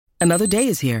Another day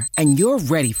is here, and you're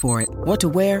ready for it. What to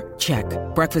wear? Check.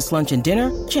 Breakfast, lunch, and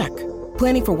dinner? Check.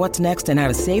 Planning for what's next and how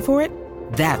to save for it?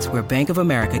 That's where Bank of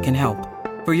America can help.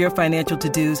 For your financial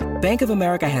to-dos, Bank of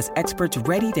America has experts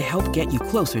ready to help get you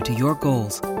closer to your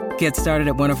goals. Get started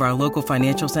at one of our local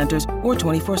financial centers or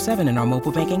 24/7 in our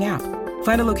mobile banking app.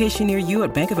 Find a location near you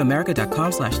at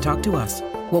bankofamerica.com/talktous.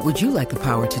 What would you like the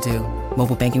power to do?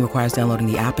 Mobile banking requires downloading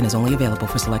the app and is only available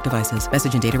for select devices.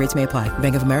 Message and data rates may apply.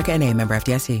 Bank of America N.A., member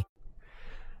FDIC.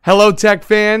 Hello, Tech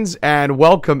fans, and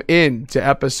welcome in to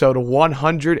episode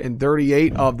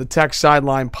 138 of the Tech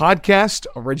Sideline podcast,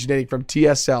 originating from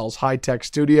TSL's High Tech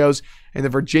Studios in the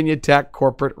Virginia Tech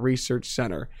Corporate Research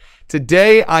Center.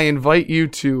 Today, I invite you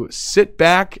to sit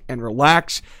back and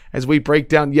relax as we break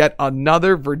down yet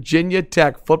another Virginia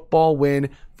Tech football win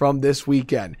from this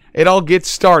weekend. It all gets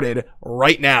started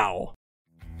right now.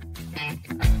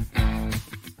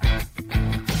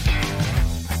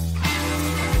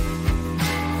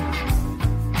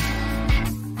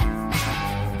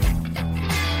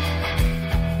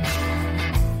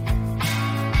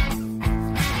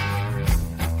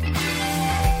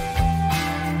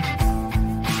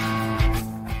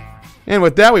 And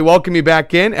with that, we welcome you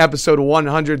back in episode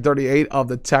 138 of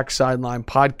the Tech Sideline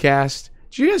podcast.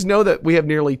 Do you guys know that we have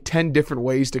nearly 10 different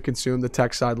ways to consume the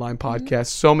Tech Sideline podcast?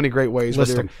 So many great ways.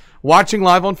 Whether you're watching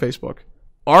live on Facebook,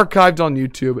 archived on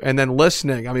YouTube, and then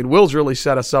listening. I mean, Will's really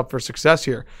set us up for success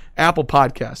here. Apple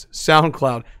Podcasts,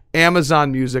 SoundCloud,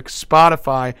 Amazon Music,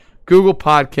 Spotify, Google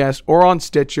Podcasts, or on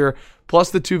Stitcher. Plus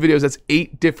the 2 videos, that's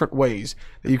 8 different ways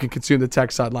that you can consume the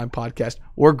Tech Sideline podcast.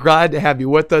 We're glad to have you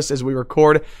with us as we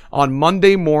record on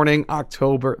Monday morning,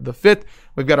 October the 5th.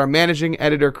 We've got our managing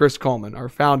editor, Chris Coleman, our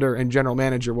founder and general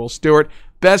manager, Will Stewart,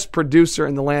 best producer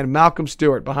in the land, Malcolm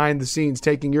Stewart, behind the scenes,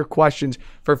 taking your questions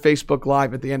for Facebook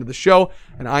Live at the end of the show.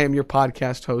 And I am your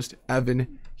podcast host,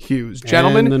 Evan Hughes.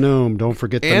 Gentlemen. And the gnome. Don't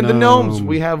forget the gnome. And the gnomes.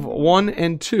 We have 1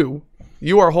 and 2.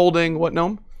 You are holding what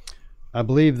gnome? I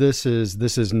believe this is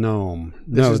gnome.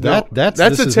 That's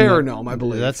a terror gnome, I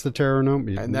believe. That's the terror gnome.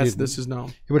 And this is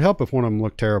gnome. It would help if one of them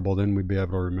looked terrible, then we'd be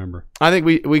able to remember. I think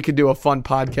we could do a fun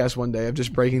podcast one day of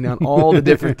just breaking down all the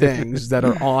different things that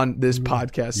are on this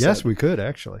podcast. Yes, we could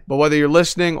actually. But whether you're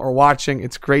listening or watching,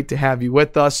 it's great to have you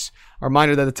with us. A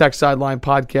reminder that the Tech Sideline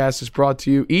podcast is brought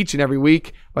to you each and every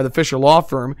week by the Fisher Law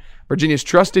Firm, Virginia's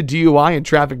trusted DUI and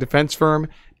traffic defense firm,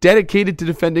 dedicated to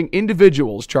defending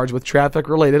individuals charged with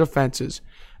traffic-related offenses.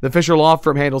 The Fisher Law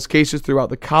Firm handles cases throughout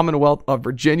the Commonwealth of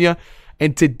Virginia,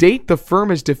 and to date, the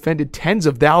firm has defended tens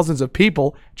of thousands of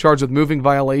people charged with moving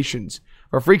violations.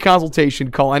 For a free consultation,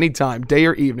 call anytime, day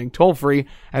or evening, toll-free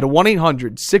at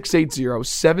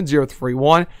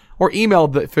 1-800-680-7031, or email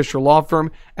the Fisher Law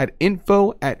Firm at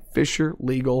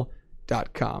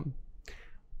info@fisherlegal.com.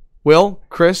 Will,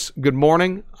 Chris, good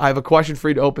morning. I have a question for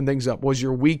you to open things up. Was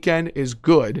your weekend as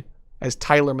good as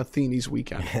Tyler Matheny's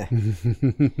weekend?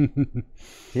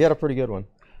 He had a pretty good one.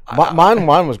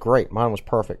 Mine was great. Mine was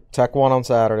perfect. Tech won on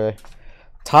Saturday.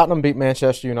 Tottenham beat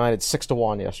Manchester United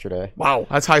 6-1 yesterday. Wow,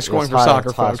 that's high scoring for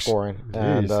soccer, folks. High scoring.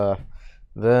 And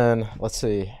then, let's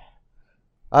see.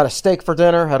 I had a steak for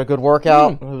dinner, had a good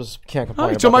workout. Can't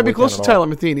complain. So it might be close to Tyler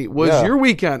Matheny. Was your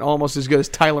weekend almost as good as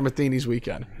Tyler Matheny's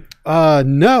weekend?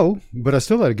 No, but I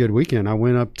still had a good weekend. I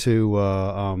went up to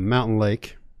Mountain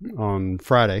Lake on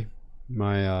Friday.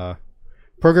 My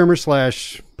programmer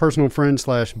 / personal friend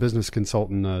 / business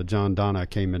consultant, John Donna,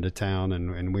 came into town,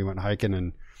 and we went hiking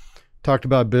and talked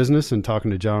about business. And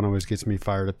talking to John always gets me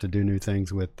fired up to do new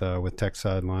things with Tech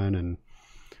Sideline. And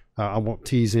I won't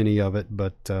tease any of it,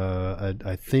 but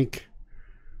I think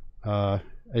I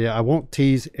won't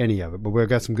tease any of it. But we've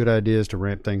got some good ideas to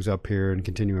ramp things up here and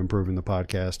continue improving the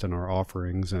podcast and our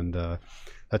offerings. And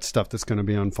that's stuff that's going to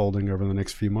be unfolding over the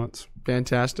next few months.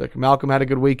 Fantastic. Malcolm had a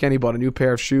good weekend. He bought a new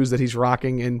pair of shoes that he's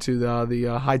rocking into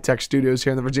the high-tech studios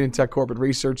here in the Virginia Tech Corporate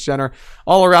Research Center.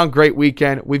 All around great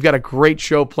weekend. We've got a great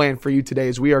show planned for you today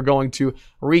as we are going to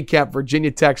recap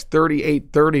Virginia Tech's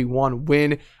 38-31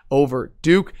 win over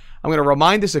Duke. I'm going to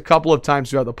remind this a couple of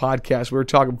times throughout the podcast. We were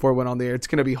talking before we went on the air. It's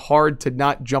going to be hard to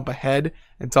not jump ahead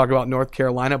and talk about North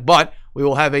Carolina, but we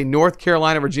will have a North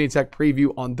Carolina Virginia Tech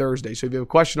preview on Thursday. So if you have a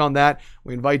question on that,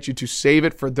 we invite you to save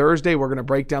it for Thursday. We're going to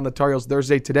break down the Tar Heels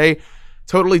Thursday today,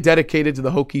 totally dedicated to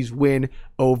the Hokies' win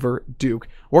over Duke.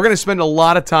 We're going to spend a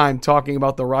lot of time talking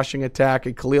about the rushing attack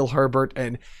and Khalil Herbert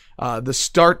and the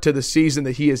start to the season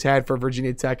that he has had for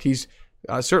Virginia Tech. He's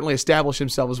certainly established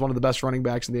himself as one of the best running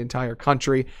backs in the entire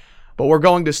country. But we're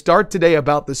going to start today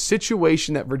about the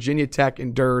situation that Virginia Tech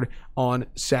endured on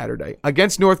Saturday.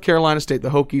 Against North Carolina State, the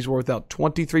Hokies were without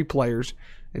 23 players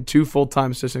and 2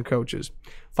 full-time assistant coaches.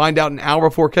 Find out an hour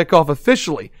before kickoff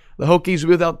officially, The Hokies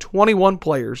without 21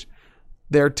 players,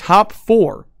 their top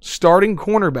 4 starting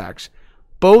cornerbacks,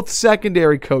 both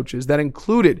secondary coaches that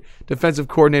included defensive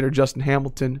coordinator Justin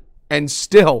Hamilton, and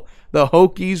still the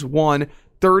Hokies won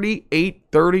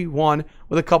 38-31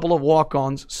 with a couple of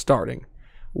walk-ons starting.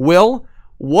 Will,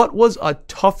 what was a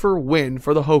tougher win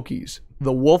for the Hokies,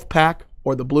 the Wolfpack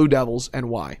or the Blue Devils, and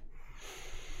why?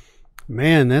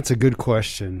 Man, that's a good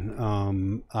question.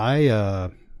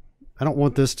 I don't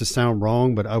want this to sound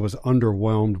wrong, but I was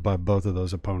underwhelmed by both of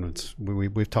those opponents.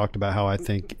 We've talked about how I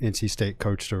think NC State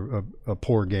coached a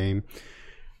poor game,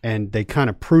 and they kind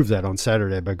of proved that on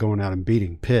Saturday by going out and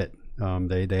beating Pitt.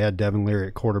 They had Devin Leary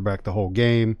at quarterback the whole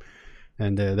game,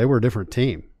 and they were a different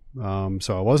team.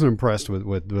 So I wasn't impressed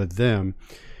with them.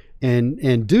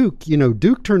 And Duke,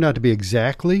 Duke turned out to be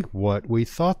exactly what we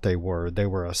thought they were. They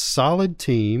were a solid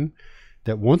team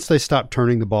that once they stopped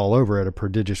turning the ball over at a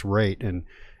prodigious rate, and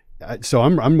so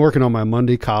I'm working on my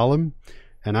Monday column,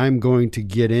 and I'm going to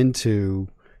get into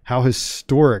how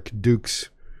historic Duke's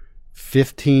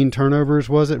 14 turnovers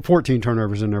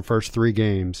in their first 3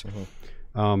 games.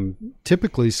 Mm-hmm.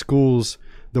 Typically, schools,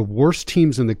 the worst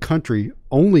teams in the country,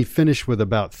 only finish with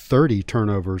about 30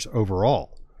 turnovers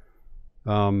overall.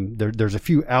 There's a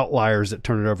few outliers that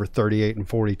turn it over 38 and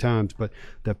 40 times, but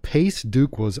the pace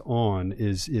Duke was on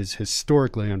is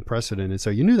historically unprecedented.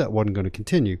 So you knew that wasn't going to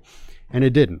continue, and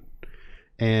it didn't.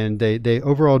 And they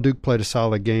overall, Duke played a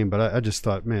solid game, but I just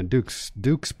thought, man,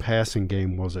 Duke's passing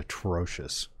game was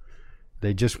atrocious.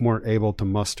 They just weren't able to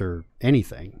muster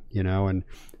anything,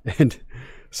 and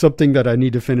something that I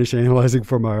need to finish analyzing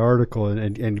for my article.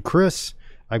 And Chris,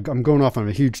 I'm going off on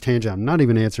a huge tangent. I'm not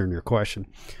even answering your question.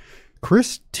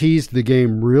 Chris teased the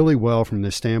game really well from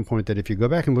the standpoint that if you go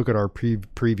back and look at our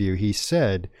preview, he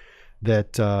said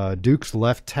that Duke's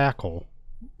left tackle,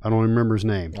 I don't remember his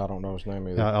name. I don't know his name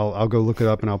either. I'll go look it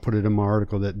up and I'll put it in my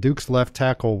article, that Duke's left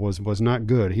tackle was not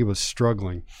good. He was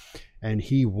struggling, and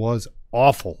he was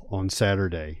awful on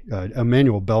Saturday.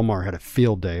 Emmanuel Belmar had a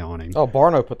field day on him. Oh,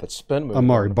 Barno put that spin move.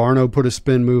 Amari Barno put a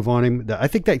spin move on him. I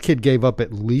think that kid gave up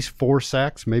at least 4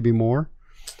 sacks, maybe more.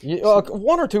 Yeah,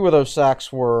 1 or 2 of those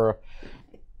sacks were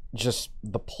just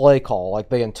the play call. Like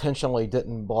they intentionally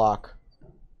didn't block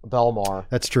Belmar.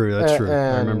 That's true. I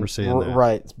remember seeing that.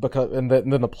 Right, because and then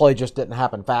the play just didn't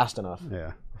happen fast enough.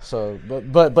 Yeah. So,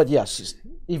 but yes,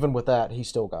 even with that, he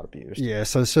still got abused. Yeah.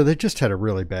 So they just had a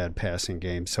really bad passing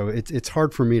game. So it's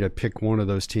hard for me to pick one of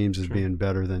those teams as being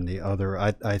better than the other.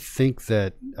 I think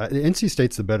that NC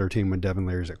State's the better team when Devin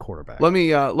Leary's at quarterback. Let me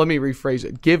rephrase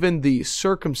it. Given the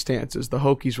circumstances the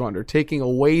Hokies were under, taking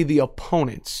away the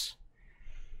opponents,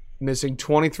 missing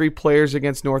 23 players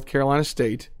against North Carolina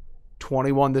State,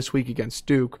 21 this week against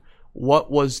Duke,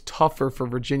 what was tougher for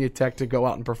Virginia Tech to go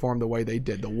out and perform the way they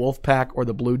did, the Wolfpack or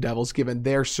the Blue Devils, given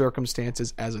their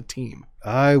circumstances as a team?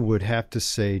 I would have to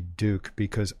say Duke,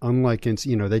 because unlike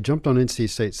NC, they jumped on NC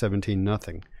State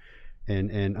 17-0,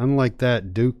 and unlike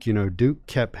that, Duke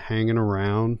kept hanging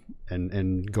around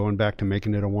and going back to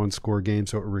making it a 1-score game.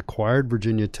 So it required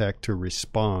Virginia Tech to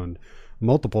respond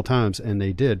multiple times, and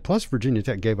they did. Plus, Virginia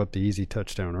Tech gave up the easy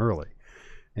touchdown early.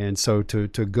 And so to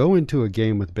go into a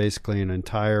game with basically an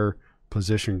entire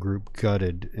position group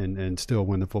gutted and still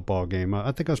win the football game,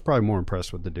 I think I was probably more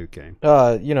impressed with the Duke game.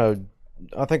 I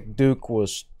think Duke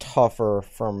was tougher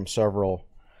from several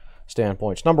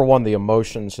standpoints. Number one, the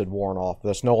emotions had worn off.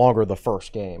 That's no longer the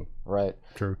first game, right?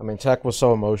 True. I mean, Tech was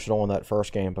so emotional in that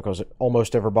first game because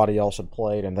almost everybody else had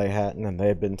played and they hadn't, and they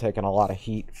had been taking a lot of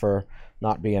heat for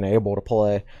not being able to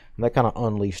play. And that kind of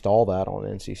unleashed all that on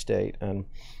NC State. And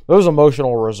those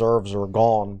emotional reserves are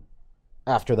gone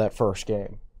after that first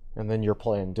game. And then you're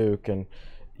playing Duke. And,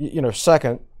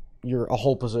 second, a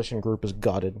whole position group is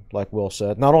gutted, like Will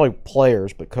said. Not only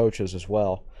players, but coaches as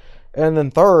well. And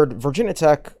then third, Virginia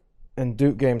Tech and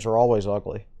Duke games are always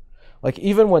ugly. Like,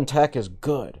 even when Tech is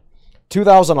good.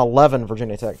 2011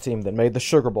 Virginia Tech team that made the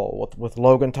Sugar Bowl with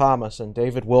Logan Thomas and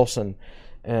David Wilson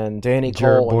and Danny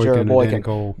Cole and Jared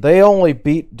Boykin. They only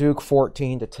beat Duke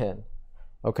 14-10.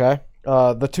 Okay?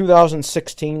 The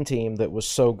 2016 team that was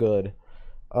so good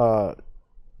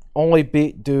only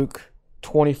beat Duke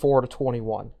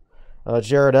 24-21.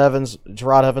 Gerard Evans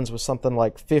was something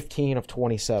like 15 of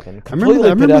 27.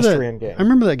 Completely pedestrian game. I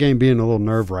remember that game being a little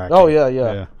nerve-wracking. Oh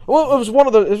yeah. Well, it was one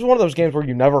of those games where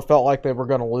you never felt like they were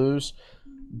going to lose,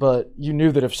 but you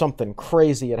knew that if something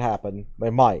crazy had happened,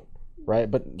 they might, right?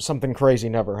 But something crazy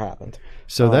never happened.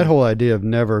 So that whole idea of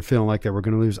never feeling like they were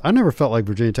going to lose, I never felt like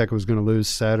Virginia Tech was going to lose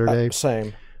Saturday.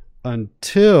 Same.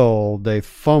 Until they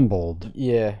fumbled.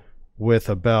 Yeah. With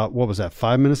about,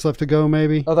 5 minutes left to go,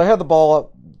 maybe? Oh, they had the ball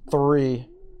up 3,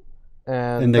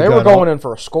 and they were going in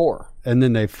for a score. and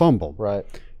then they fumbled. Right.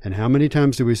 And how many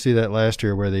times did we see that last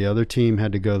year where the other team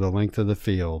had to go the length of the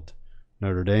field?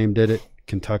 Notre Dame did it.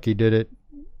 Kentucky did it.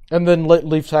 And then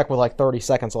leave Tech with like 30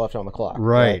 seconds left on the clock.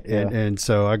 Right. Yeah. And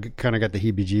so I kind of got the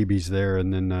heebie-jeebies there,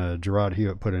 and then Gerard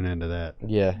Hewitt put an end to that.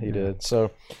 Yeah, he did.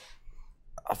 So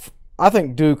I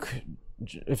think Duke,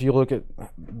 if you look at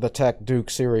the Tech-Duke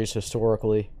series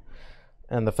historically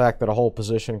and the fact that a whole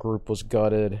position group was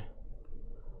gutted,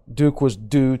 Duke was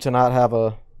due to not have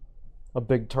a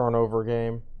big turnover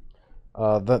game.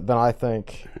 Then I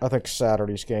think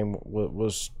Saturday's game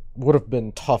would have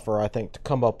been tougher, I think, to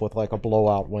come up with like a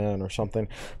blowout win or something.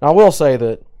 Now, I will say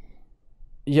that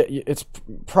it's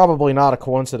probably not a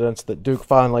coincidence that Duke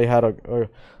finally had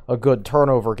a good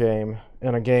turnover game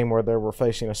in a game where they were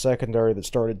facing a secondary that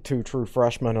started 2 true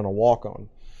freshmen and a walk-on.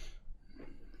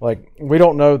 Like, we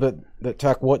don't know that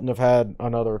Tech wouldn't have had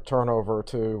another turnover or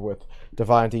two with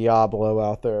Divine Diablo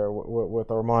out there, with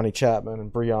Armani Chapman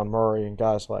and Breon Murray and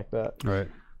guys like that. Right.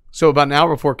 So about an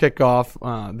hour before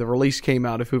kickoff, the release came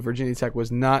out of who Virginia Tech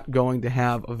was not going to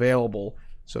have available.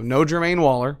 So no Jermaine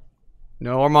Waller,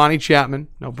 no Armani Chapman,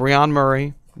 no Breon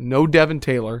Murray, no Devin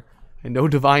Taylor, and no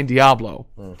Divine Diablo.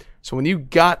 So when you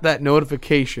got that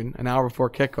notification an hour before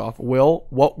kickoff, Will,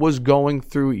 what was going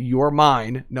through your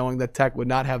mind knowing that Tech would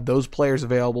not have those players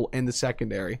available in the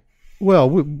secondary? Well,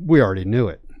 we already knew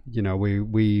it. You know,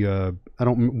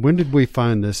 when did we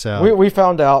find this out? We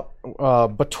found out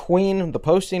between the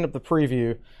posting of the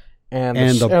preview and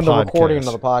the recording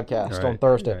of the podcast on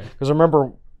Thursday. Because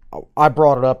remember, I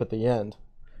brought it up at the end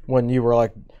when you were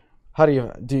like, "How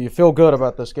do you feel good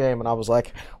about this game?" And I was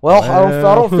like, "Well,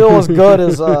 I don't feel as good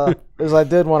as I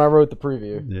did when I wrote the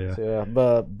preview."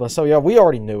 Yeah. So we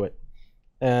already knew it,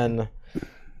 and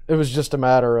it was just a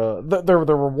matter of there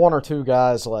were 1 or 2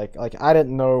 guys like I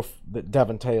didn't know that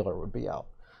Devin Taylor would be out.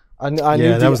 I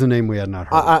knew that was a name we had not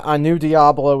heard. I knew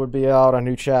Diablo would be out. I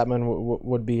knew Chapman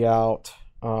would be out.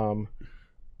 I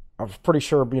was pretty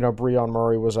sure Breon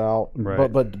Murray was out.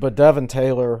 Right. But Devin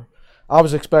Taylor, I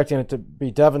was expecting it to be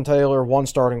Devin Taylor, 1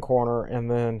 starting corner, and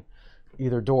then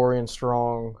either Dorian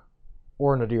Strong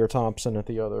or Nadir Thompson at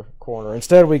the other corner.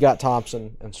 Instead, we got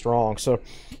Thompson and Strong. So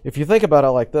if you think about it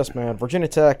like this, man, Virginia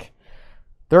Tech,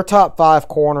 their top 5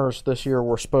 corners this year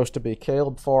were supposed to be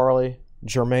Caleb Farley,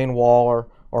 Jermaine Waller,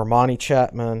 Armani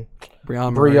Chapman,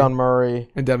 Breon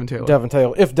Murray, and Devin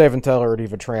Taylor. If Devin Taylor had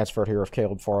even transferred here, if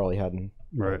Caleb Farley hadn't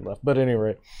left. But at any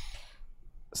rate,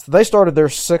 so they started their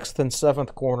 6th and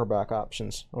 7th cornerback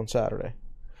options on Saturday.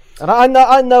 And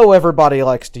I know everybody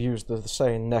likes to use the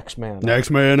saying "next man up."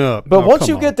 Next man up. But once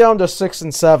you get down to 6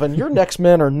 and 7, your next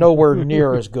men are nowhere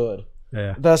near as good.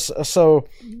 Yeah. So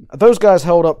those guys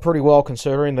held up pretty well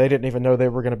considering they didn't even know they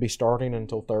were going to be starting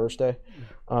until Thursday.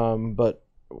 But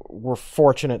we're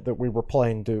fortunate that we were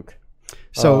playing Duke.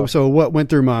 So what went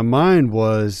through my mind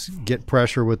was get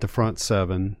pressure with the front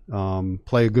 7,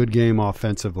 play a good game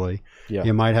offensively. Yeah.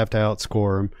 You might have to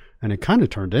outscore them. And it kind of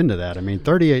turned into that. I mean,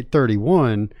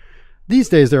 38-31, these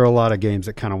days there are a lot of games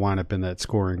that kind of wind up in that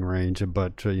scoring range.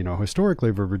 But,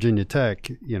 historically for Virginia Tech,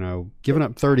 giving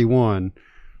up 31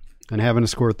 and having to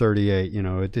score 38,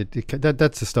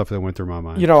 that's the stuff that went through my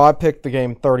mind. I picked the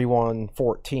game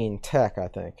 31-14 Tech, I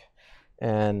think.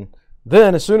 And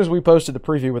then as soon as we posted the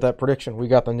preview with that prediction, we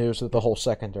got the news that the whole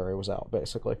secondary was out,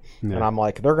 basically. Yeah. And I'm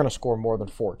like, they're going to score more than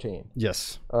 14.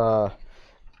 Yes.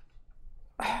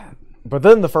 But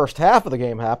then the first half of the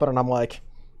game happened, and I'm like,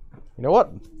 you know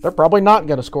what? They're probably not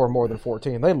going to score more than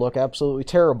 14. They look absolutely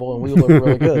terrible, and we look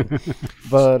really good.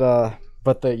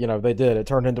 But they did. It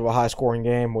turned into a high-scoring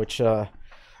game, which I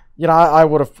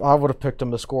would have picked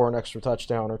them to score an extra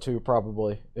touchdown or 2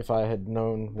 probably if I had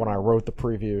known when I wrote the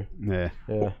preview. Yeah.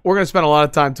 We're going to spend a lot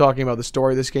of time talking about the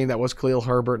story of this game that was Khalil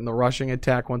Herbert and the rushing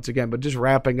attack once again, but just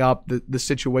wrapping up the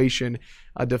situation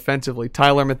defensively.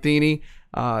 Tyler Matheny,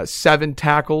 7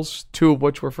 tackles, 2 of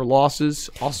which were for losses.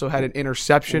 Also had an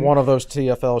interception. One of those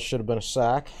TFLs should have been a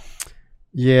sack.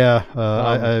 Yeah,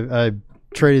 I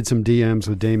traded some DMs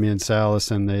with Damian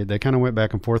Salas, and they kind of went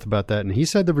back and forth about that. And he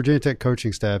said the Virginia Tech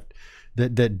coaching staff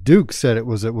that Duke said it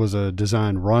was a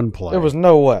designed run play. It was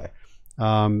no way.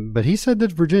 But he said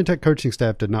that Virginia Tech coaching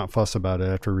staff did not fuss about it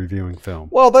after reviewing film.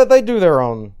 Well, they do their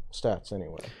own stats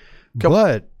anyway.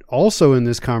 But also in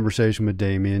this conversation with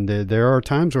Damian, there are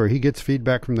times where he gets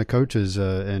feedback from the coaches,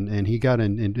 and he got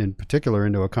in particular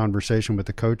into a conversation with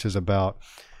the coaches about,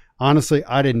 honestly,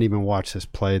 I didn't even watch this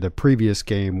play. The previous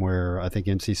game where I think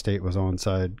NC State was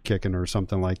onside kicking or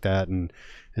something like that, and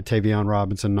Tavion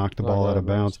Robinson knocked the ball out of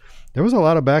bounds. There was a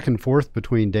lot of back and forth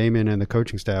between Damian and the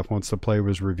coaching staff once the play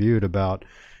was reviewed about,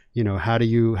 how do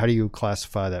you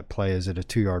classify that play? Is it a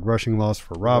 2-yard rushing loss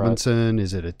for Robinson? Right.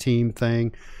 Is it a team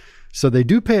thing? So they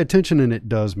do pay attention, and it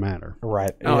does matter.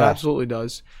 Right. No, it absolutely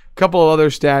does. A couple of other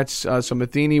stats. So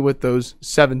Matheny with those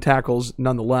 7 tackles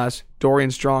nonetheless.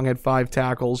 Dorian Strong had 5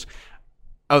 tackles.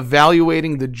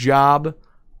 Evaluating the job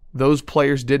those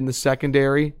players did in the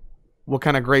secondary, what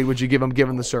kind of grade would you give them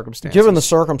given the circumstances? Given the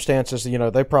circumstances,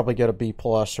 they probably get a B+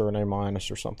 or an A-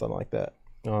 or something like that.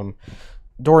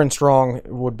 Dorian Strong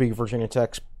would be Virginia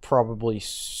Tech's probably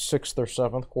 6th or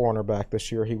 7th cornerback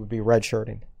this year. He would be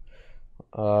redshirting.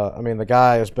 The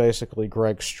guy is basically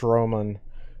Greg Stroman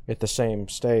at the same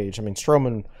stage.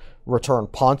 Stroman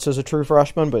returned punts as a true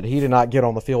freshman, but he did not get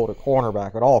on the field at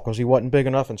cornerback at all because he wasn't big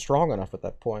enough and strong enough at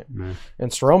that point. Mm.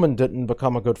 And Stroman didn't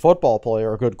become a good football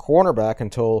player, a good cornerback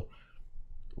until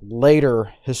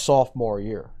later his sophomore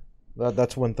year.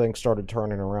 That's when things started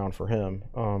turning around for him.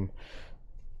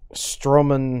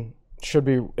 Stroman should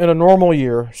be, in a normal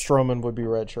year, Stroman would be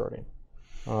redshirting.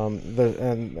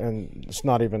 And it's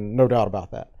not even, no doubt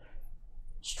about that.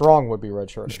 Strong would be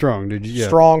redshirting. Strong, did you? Yeah.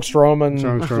 Strong, Stroman.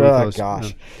 Stroman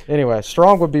gosh. Yeah. Anyway,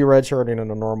 Strong would be redshirting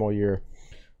in a normal year.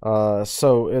 I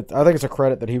think it's a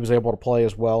credit that he was able to play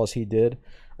as well as he did.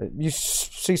 You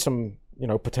see some,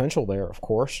 potential there, of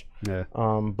course. Yeah.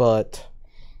 But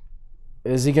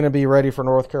is he going to be ready for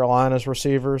North Carolina's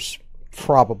receivers?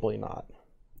 Probably not.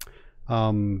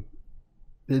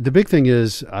 The big thing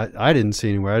is I didn't see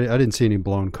anywhere. I didn't see any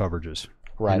blown coverages.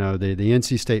 Right. The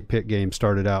NC State Pitt game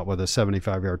started out with a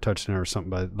 75-yard touchdown or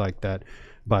something like that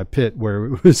by Pitt, where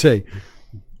it was a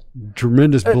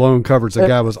tremendous blown coverage. The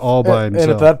guy was all by himself.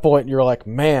 And at that point, you're like,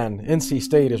 man, NC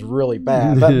State is really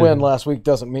bad. That win last week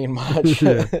doesn't mean much.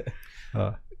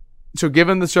 So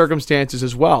given the circumstances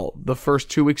as well, the first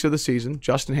 2 weeks of the season,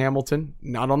 Justin Hamilton,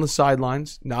 not on the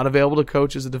sidelines, not available to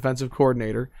coach as a defensive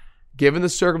coordinator. Given the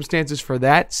circumstances for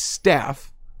that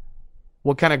staff,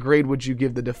 what kind of grade would you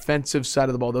give the defensive side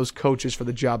of the ball, those coaches, for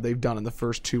the job they've done in the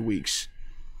first 2 weeks?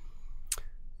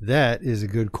 That is a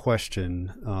good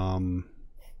question.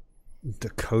 The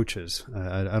coaches,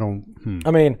 I don't.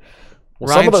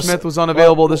 Ryan Smith was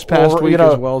unavailable this past week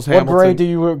as well as Hamilton. What grade do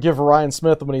you give Ryan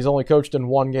Smith when he's only coached in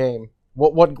one game?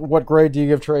 What grade do you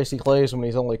give Tracy Claeys when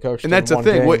he's only coached in one game? And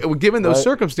that's the thing. Given those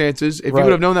circumstances, if you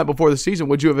would have known that before the season,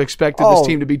 would you have expected this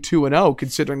team to be 2-0,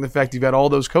 considering the fact you've had all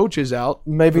those coaches out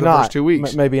for the first 2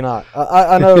 weeks? Maybe not.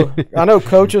 I know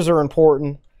coaches are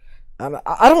important. And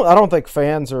I don't think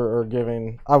fans are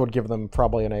giving. I would give them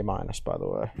probably an A-, by the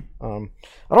way.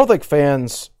 I don't think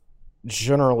fans,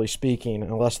 generally speaking,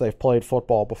 unless they've played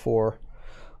football before,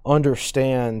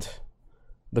 understand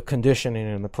the conditioning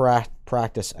and the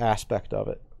practice aspect of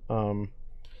it.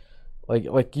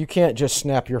 Like you can't just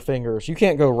snap your fingers. You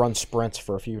can't go run sprints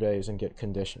for a few days and get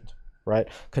conditioned, right?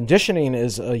 Conditioning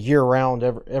is a year-round,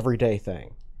 everyday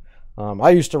thing.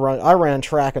 I ran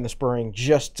track in the spring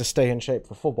just to stay in shape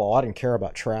for football. I didn't care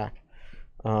about track.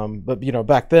 But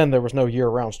back then there was no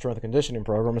year-round strength and conditioning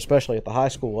program, especially at the high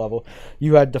school level.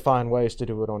 You had to find ways to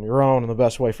do it on your own, and the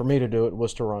best way for me to do it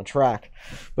was to run track.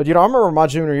 But I remember my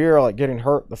junior year, getting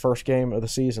hurt the first game of the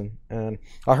season, and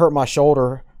I hurt my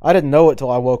shoulder. I didn't know it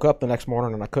till I woke up the next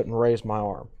morning and I couldn't raise my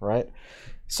arm. Right,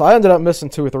 so I ended up missing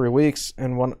 2 or 3 weeks,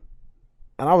 and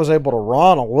I was able to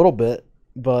run a little bit,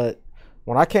 but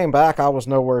when I came back, I was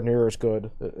nowhere near as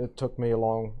good. It took me a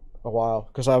while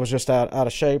because I was just out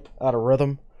of shape, out of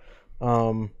rhythm.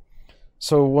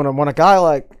 So when a guy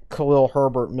like Khalil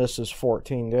Herbert misses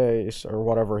 14 days or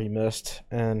whatever he missed,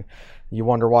 and you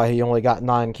wonder why he only got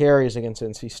 9 carries against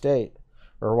NC State,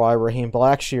 or why Raheem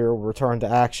Blackshear returned to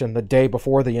action the day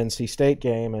before the NC State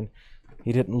game and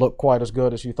he didn't look quite as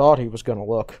good as you thought he was going to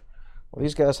look. Well,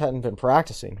 these guys hadn't been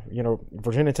practicing.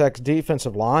 Virginia Tech's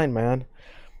defensive line, man,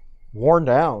 worn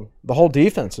down. The whole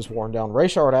defense is worn down.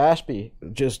 Rayshard Ashby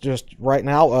just right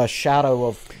now a shadow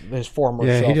of his former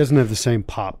self. Yeah, he doesn't have the same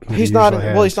pop. He's not.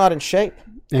 Well, he's not in shape.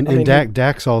 And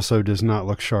Dax also does not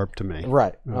look sharp to me.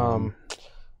 Right.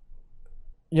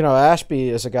 Ashby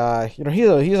is a guy.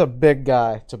 He's a big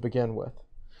guy to begin with.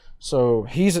 So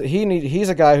he's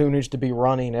a guy who needs to be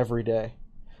running every day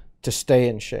to stay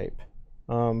in shape,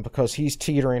 because he's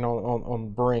teetering on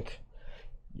the brink.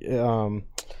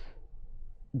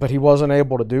 But he wasn't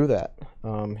able to do that.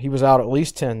 He was out at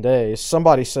least 10 days.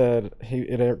 Somebody said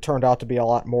it turned out to be a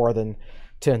lot more than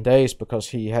 10 days because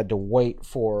he had to wait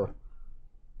on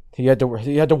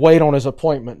his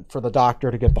appointment for the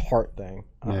doctor to get the heart thing.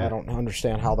 Yeah. I don't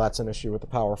understand how that's an issue at the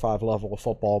Power 5 level of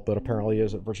football, but apparently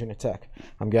is at Virginia Tech.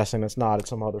 I'm guessing it's not at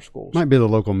some other schools. Might be the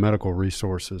local medical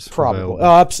resources. Probably.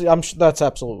 That's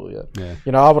absolutely it.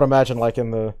 Yeah. I would imagine like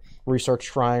in the Research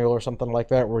Triangle or something like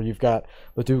that, where you've got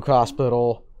the Duke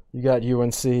Hospital, You got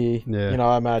UNC. Yeah. You know,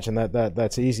 I imagine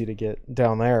that's easy to get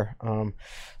down there.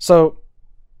 So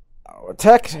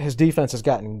Tech, his defense has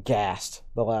gotten gassed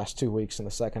the last 2 weeks in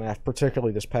the second half,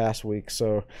 particularly this past week.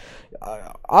 So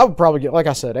I would probably get, like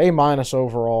I said, A-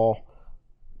 overall,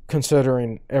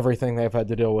 considering everything they've had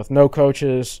to deal with. No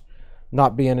coaches,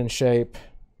 not being in shape,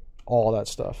 all that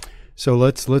stuff. So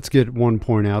let's get one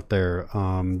point out there.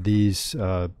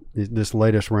 This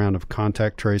latest round of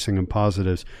contact tracing and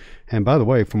positives, and by the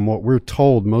way, from what we're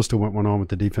told, most of what went on with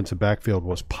the defensive backfield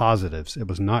was positives. It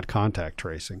was not contact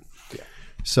tracing. Yeah.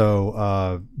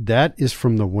 So that is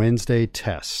from the Wednesday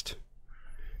test,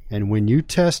 and when you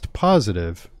test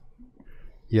positive,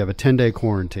 you have a 10-day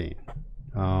quarantine.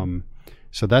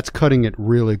 So that's cutting it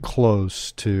really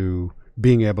close to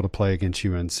being able to play against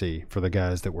UNC for the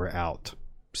guys that were out.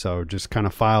 So just kind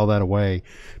of file that away.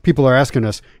 People are asking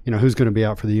us, who's going to be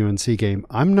out for the UNC game.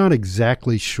 I'm not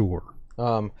exactly sure.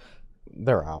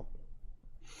 They're out.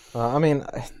 I mean,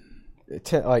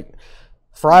 like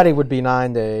Friday would be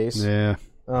 9 days. Yeah.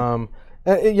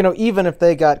 Even if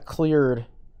they got cleared,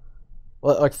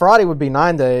 like Friday would be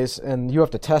 9 days, and you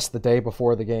have to test the day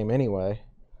before the game anyway.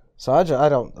 So I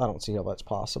don't see how that's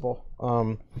possible.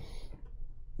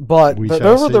 But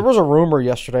there was a rumor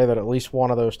yesterday that at least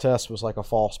one of those tests was like a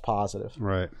false positive.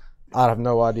 Right. I have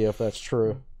no idea if that's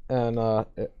true, and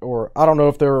or I don't know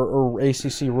if there are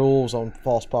ACC rules on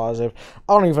false positive.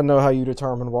 I don't even know how you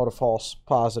determine what a false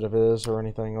positive is or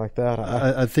anything like that.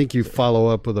 I think you follow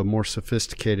up with a more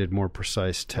sophisticated, more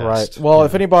precise test. Right. Well,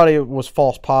 if anybody was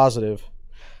false positive,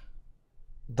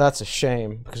 that's a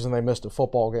shame because then they missed a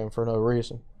football game for no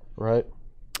reason. Right.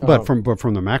 But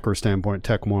from the macro standpoint,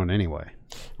 Tech won anyway.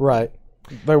 Right.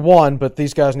 They won, but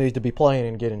these guys need to be playing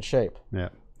and get in shape. Yeah.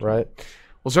 Right.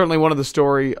 Well, certainly one of the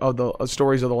stories of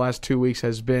the last 2 weeks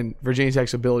has been Virginia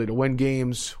Tech's ability to win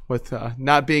games with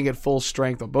not being at full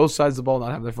strength on both sides of the ball,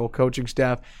 not having their full coaching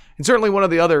staff. And certainly one of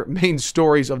the other main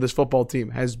stories of this football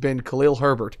team has been Khalil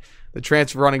Herbert, the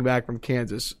transfer running back from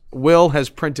Kansas. Will has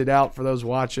printed out, for those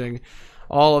watching,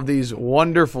 all of these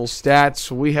wonderful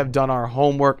stats. We have done our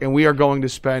homework, and we are going to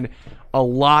spend a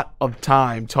lot of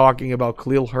time talking about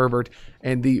Khalil Herbert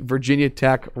and the Virginia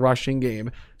Tech rushing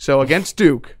game. So against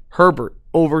Duke, Herbert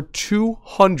over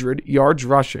 200 yards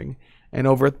rushing and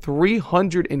over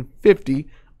 350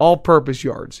 all-purpose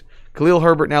yards. Khalil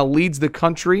Herbert now leads the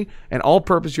country in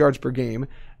all-purpose yards per game,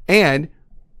 and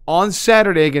on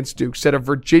Saturday against Duke set a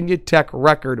Virginia Tech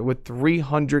record with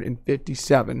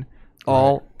 357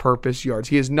 all-purpose yards.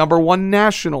 He is number one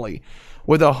nationally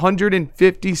with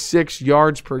 156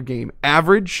 yards per game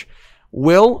average.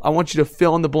 Will, I want you to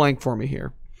fill in the blank for me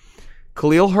here.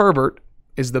 Khalil Herbert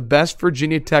is the best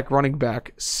Virginia Tech running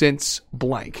back since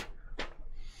blank.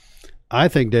 I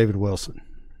think David Wilson.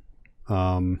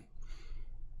 I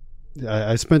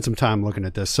spent some time looking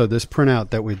at this. So this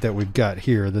printout that we've got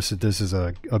here, this is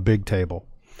a big table.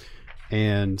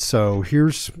 And so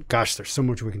there's so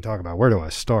much we can talk about. Where do I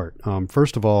start?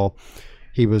 First of all,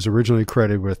 he was originally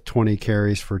credited with 20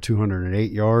 carries for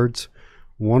 208 yards.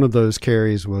 One of those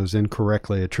carries was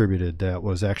incorrectly attributed. That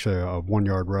was actually a 1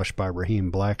 yard rush by Raheem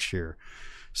Blackshear.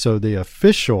 So the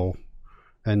official,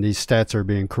 and these stats are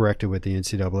being corrected with the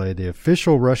NCAA, the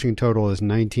official rushing total is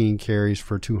 19 carries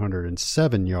for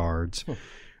 207 yards,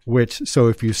 so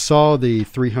if you saw the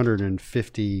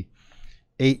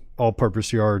 358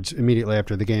 all-purpose yards immediately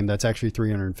after the game, that's actually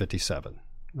 357.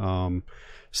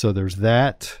 So there's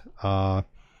that.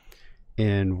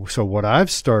 And so what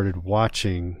I've started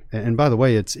watching, and by the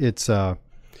way, it's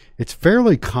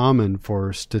fairly common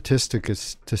for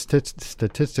statistics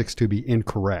to be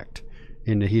incorrect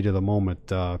in the heat of the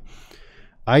moment.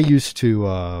 I used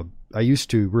to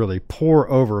really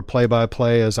pore over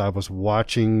play-by-play as I was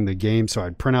watching the game. So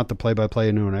I'd print out the play-by-play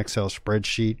into an Excel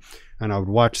spreadsheet, and I would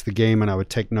watch the game, and I would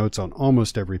take notes on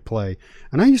almost every play.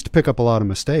 And I used to pick up a lot of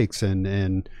mistakes,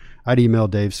 and I'd email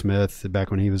Dave Smith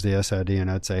back when he was the SID, and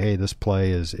I'd say, hey, this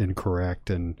play is incorrect.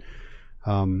 And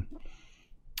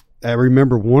I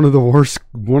remember one of the worst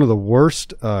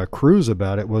crews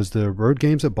about it was the road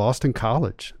games at Boston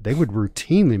College. They would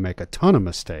routinely make a ton of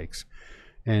mistakes.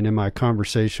 And in my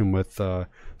conversation with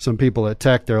some people at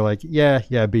Tech, they're like, yeah,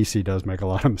 BC does make a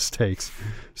lot of mistakes.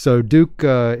 So Duke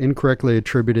incorrectly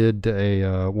attributed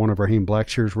one of Raheem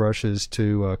Blackshear's rushes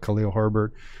to Khalil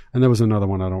Herbert. And there was another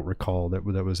one I don't recall that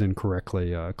was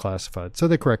incorrectly classified. So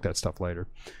they correct that stuff later.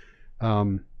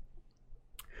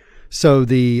 So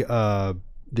the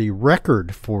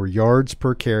record for yards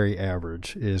per carry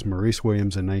average is Maurice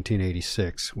Williams in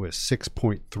 1986 with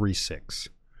 6.36.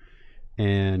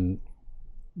 And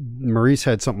Maurice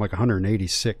had something like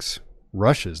 186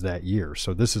 rushes that year.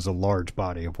 So this is a large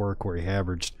body of work where he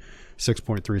averaged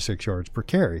 6.36 yards per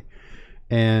carry.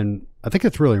 And I think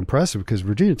it's really impressive because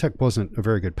Virginia Tech wasn't a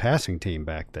very good passing team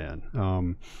back then.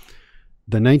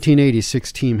 The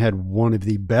 1986 team had one of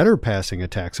the better passing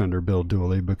attacks under Bill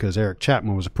Dooley because Eric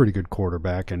Chapman was a pretty good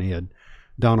quarterback, and he had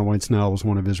Donald Wayne Snell was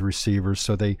one of his receivers.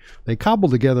 So they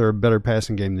cobbled together a better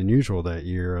passing game than usual that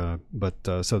year.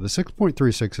 So the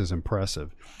 6.36 is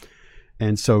impressive.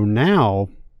 And so now,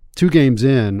 2 games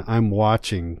in, I'm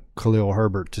watching Khalil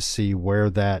Herbert to see where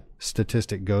that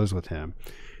statistic goes with him.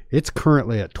 It's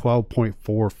currently at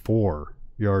 12.44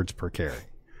 yards per carry.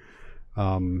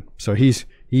 So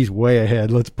he's way ahead.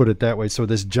 Let's put it that way. So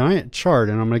this giant chart,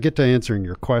 and I'm going to get to answering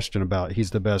your question about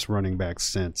he's the best running back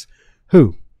since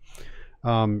who.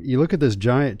 You look at this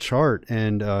giant chart,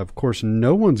 and of course,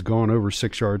 no one's gone over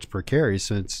 6 yards per carry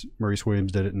since Maurice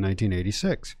Williams did it in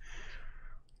 1986.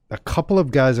 A couple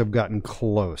of guys have gotten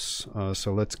close.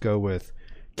 So let's go with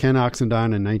Ken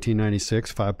Oxendine in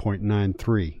 1996,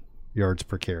 5.93 yards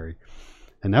per carry.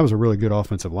 And that was a really good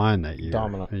offensive line that year.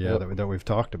 Dominant. Yeah, that we've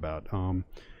talked about. And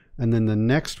then the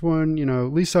next one,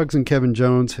 Lee Suggs and Kevin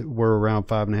Jones were around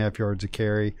 5.5 yards a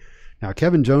carry. Now,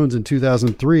 Kevin Jones in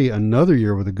 2003, another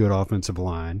year with a good offensive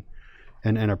line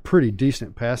and a pretty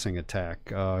decent passing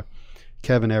attack.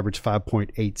 Kevin averaged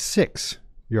 5.86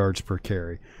 yards per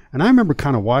carry. And I remember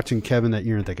kind of watching Kevin that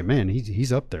year and thinking, man,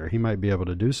 he's up there. He might be able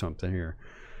to do something here.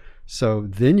 So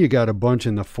then you got a bunch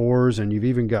in the 4s, and you've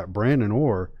even got Brandon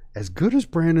Orr. As good as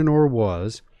Brandon Orr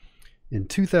was, in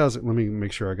 2000, let me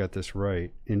make sure I got this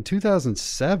right. In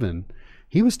 2007,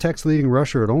 he was Tech's leading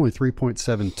rusher at only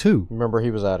 3.72. Remember,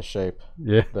 he was out of shape.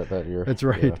 Yeah, that year. That's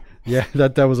right. Yeah,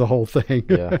 that was a whole thing.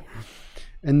 Yeah.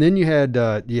 And then you had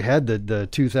the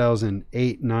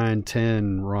 2008, 9,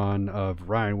 10 run of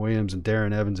Ryan Williams and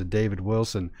Darren Evans and David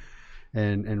Wilson.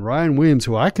 And Ryan Williams,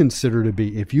 who I consider to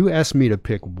be, if you asked me to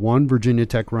pick one Virginia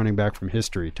Tech running back from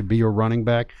history to be your running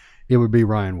back, it would be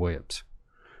Ryan Williams.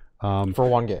 For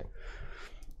one game.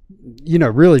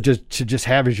 Really just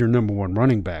have as your number one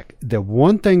running back. The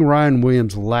one thing Ryan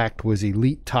Williams lacked was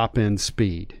elite top-end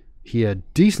speed. He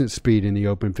had decent speed in the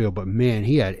open field, but, man,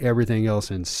 he had everything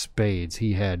else in spades.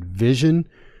 He had vision,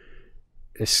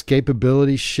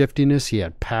 escapability, shiftiness. He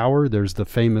had power. There's the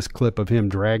famous clip of him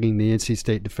dragging the NC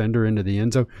State defender into the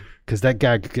end zone because that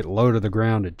guy could get low to the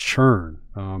ground and churn.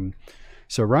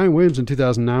 So Ryan Williams in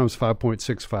 2009 was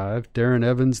 5.65. Darren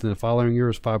Evans in the following year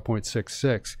was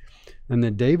 5.66. And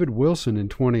then David Wilson in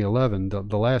 2011,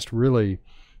 the last really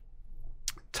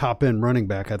top-end running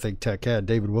back I think Tech had,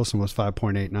 David Wilson was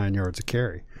 5.89 yards a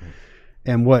carry.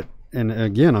 And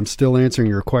again, I'm still answering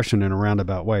your question in a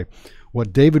roundabout way.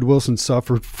 What David Wilson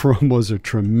suffered from was a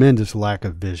tremendous lack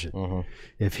of vision. Mm-hmm.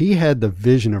 If he had the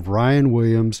vision of Ryan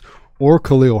Williams or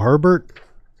Khalil Herbert,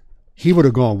 he would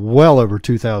have gone well over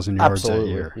 2,000 yards that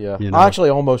year. Yeah. I actually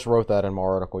almost wrote that in my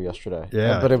article yesterday.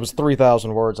 Yeah. But it was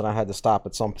 3,000 words, and I had to stop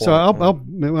at some point.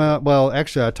 So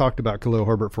actually, I talked about Khalil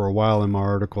Herbert for a while in my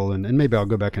article, and maybe I'll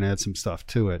go back and add some stuff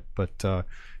to it. But,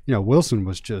 Wilson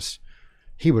was just –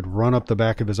 he would run up the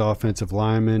back of his offensive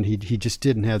lineman. He just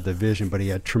didn't have the vision, but he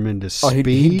had tremendous speed.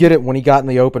 He'd get it when he got in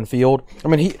the open field. I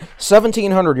mean,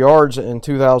 1,700 yards in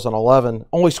 2011,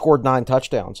 only scored 9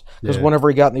 touchdowns. Because whenever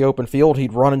he got in the open field,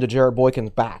 he'd run into Jared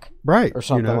Boykin's back. Right. Or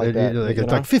something like that.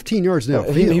 Like 15 yards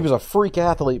downfield. He was a freak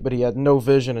athlete, but he had no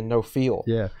vision and no feel.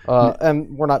 Yeah.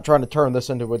 And we're not trying to turn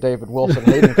this into a David Wilson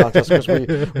hating contest because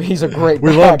he's a great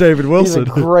We love David Wilson.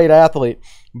 He's a great athlete.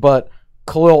 But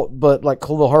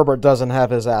Khalil Herbert doesn't have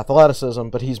his athleticism,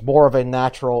 but he's more of a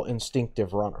natural,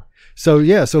 instinctive runner. So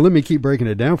let me keep breaking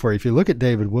it down for you. If you look at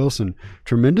David Wilson,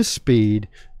 tremendous speed,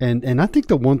 and I think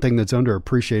the one thing that's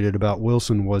underappreciated about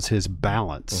Wilson was his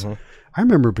balance. Mm-hmm. I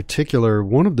remember in particular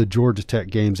one of the Georgia Tech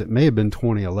games, it may have been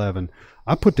 2011,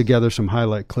 I put together some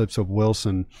highlight clips of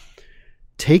Wilson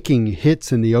taking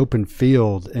hits in the open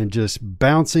field and just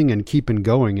bouncing and keeping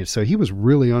going. So he was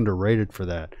really underrated for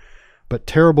that, but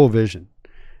terrible vision.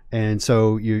 And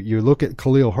so you look at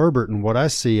Khalil Herbert, and what I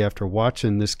see after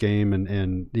watching this game,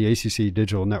 and the ACC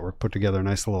Digital Network put together a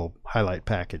nice little highlight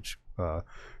package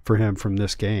for him from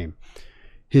this game.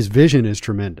 His vision is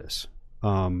tremendous.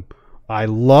 I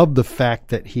love the fact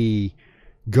that he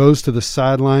goes to the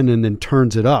sideline and then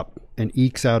turns it up and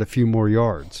ekes out a few more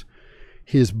yards.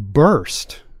 His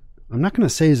burst, I'm not going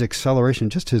to say his acceleration,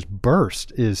 just his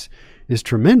burst is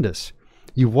tremendous.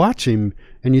 You watch him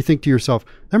and you think to yourself,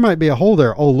 there might be a hole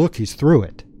there. Oh, look, he's through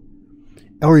it.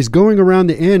 Or he's going around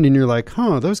the end and you're like,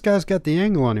 those guys got the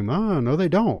angle on him. Oh, no, they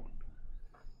don't.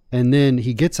 And then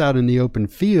he gets out in the open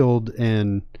field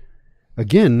and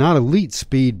Again, not elite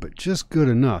speed, but just good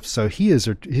enough. So he's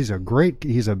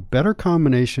a better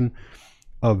combination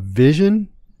of vision,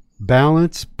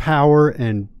 balance, power,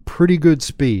 and pretty good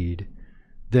speed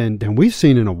than we've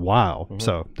seen in a while. Mm-hmm.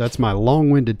 So that's my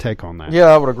long-winded take on that. Yeah,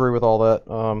 I would agree with all that.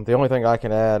 The only thing I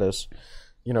can add is,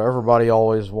 everybody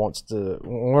always wants to,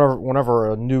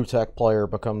 whenever a new Tech player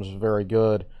becomes very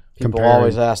good, people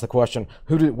always ask the question,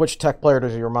 which Tech player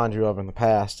does he remind you of in the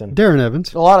past? And Darren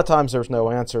Evans. A lot of times there's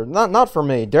no answer. Not for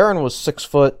me. Darren was 6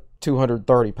 foot,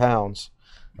 230 pounds.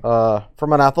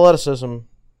 From an athleticism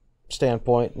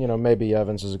standpoint, maybe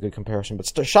Evans is a good comparison,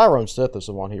 but Chiron Stith is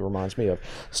the one he reminds me of.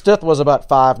 Stith was about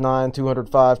 5'9",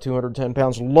 205, 210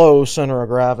 pounds, low center of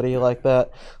gravity like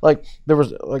that.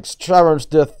 Chiron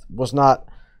Stith was not,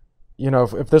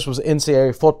 if this was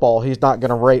NCAA football, he's not going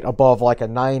to rate above like a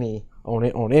 90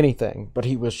 on anything, but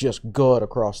he was just good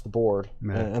across the board,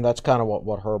 and that's kind of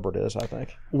what Herbert is, I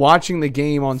think. Watching the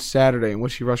game on Saturday in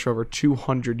which he rushed over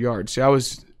 200 yards. See, I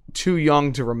was too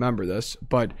young to remember this,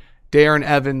 but Darren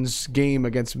Evans' game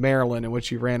against Maryland in which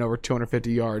he ran over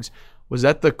 250 yards, was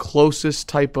that the closest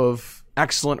type of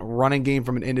excellent running game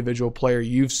from an individual player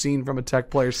you've seen from a Tech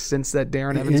player since that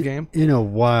Darren Evans game? In a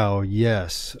while,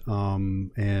 yes. I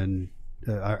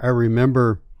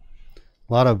remember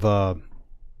a lot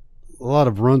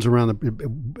of runs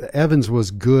around Evans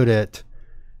was good at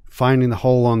finding the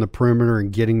hole on the perimeter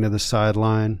and getting to the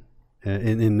sideline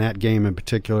in that game in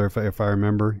particular, if I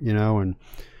remember,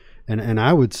 and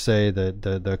I would say that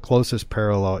the closest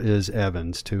parallel is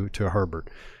Evans to Herbert,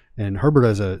 and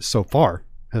Herbert so far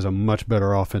has a much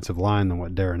better offensive line than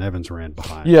what Darren Evans ran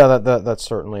behind. Yeah, that's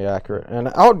certainly accurate, and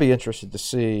I would be interested to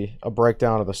see a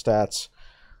breakdown of the stats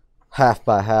half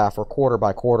by half or quarter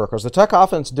by quarter, because the Tech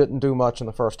offense didn't do much in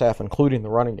the first half, including the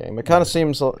running game. It kind of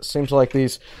seems like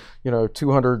these,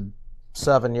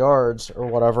 207 yards or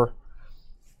whatever.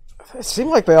 It seemed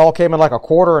like they all came in like a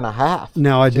quarter and a half.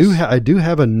 Now I do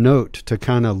have a note to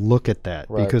kind of look at that,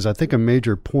 right, because I think a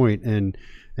major point, and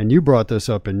you brought this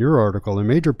up in your article, a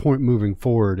major point moving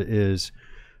forward is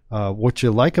what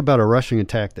you like about a rushing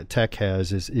attack that Tech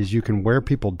has is you can wear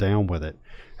people down with it.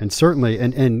 And certainly,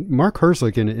 and Mark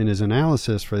Herzlich in his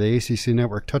analysis for the ACC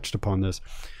Network touched upon this.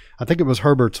 I think it was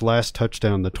Herbert's last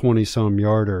touchdown, the 20-some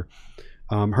yarder.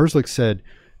 Herzlich said,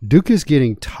 Duke is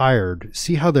getting tired.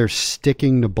 See how they're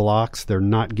sticking to blocks? They're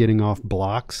not getting off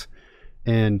blocks.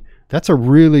 And that's a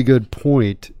really good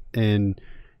point. And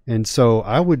so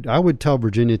I would tell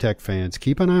Virginia Tech fans,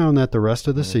 keep an eye on that the rest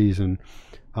of the season.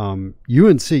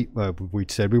 UNC, we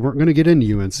said we weren't going to get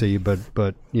into UNC,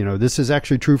 but this is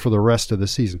actually true for the rest of the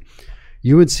season.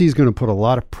 UNC is going to put a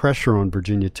lot of pressure on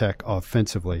Virginia Tech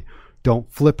offensively.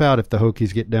 Don't flip out if the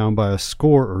Hokies get down by a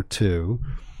score or two,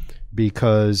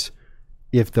 because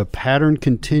if the pattern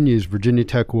continues, Virginia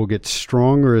Tech will get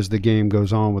stronger as the game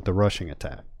goes on with the rushing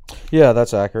attack. Yeah,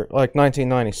 that's accurate. Like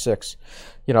 1996,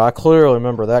 I clearly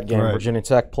remember that game. Right. Virginia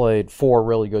Tech played 4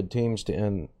 really good teams to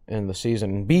end the season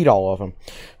and beat all of them.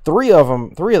 Three of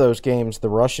those games, the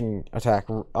rushing attack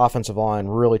offensive line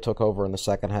really took over in the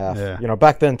second half. Yeah.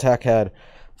 Back then Tech had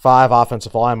 5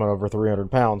 offensive linemen over 300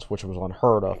 pounds, which was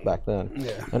unheard of back then.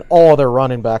 Yeah. And all their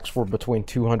running backs were between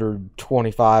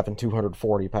 225 and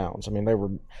 240 pounds. I mean, they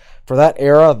were, for that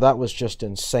era, that was just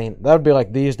insane. That would be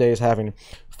like these days having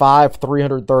 5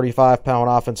 335-pound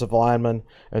offensive linemen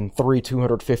and 3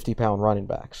 250-pound running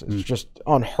backs. It's just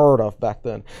unheard of back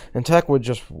then. And Tech would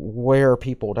just wear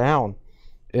people down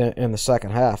in the second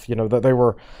half. They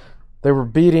were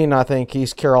beating, I think,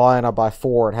 East Carolina by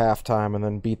 4 at halftime, and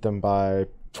then beat them by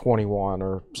 21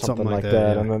 or something like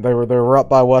that. Yeah. And then they were up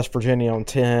by West Virginia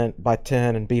by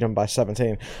 10 and beat them by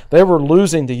 17. They were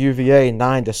losing to UVA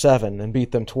 9-7 and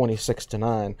beat them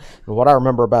 26-9. And what I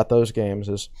remember about those games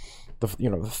is the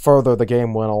further the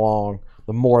game went along,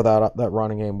 the more that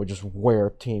running game would just wear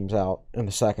teams out in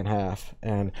the second half.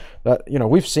 And that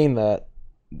we've seen that.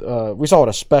 We saw it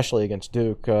especially against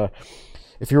Duke.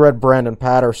 If you read Brandon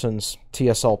Patterson's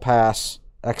TSL Pass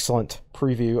excellent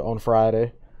preview on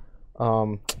Friday,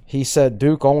 he said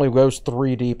Duke only goes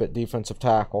 3 deep at defensive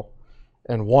tackle,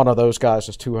 and one of those guys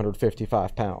is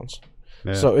 255 pounds.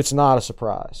 Yeah. So it's not a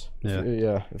surprise.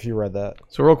 Yeah. If you read that.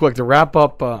 So real quick, to wrap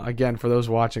up, again, for those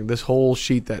watching, this whole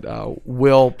sheet that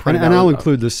Will printed and out. I'll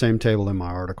include this same table in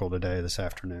my article this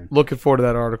afternoon. Looking forward to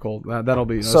that article. That'll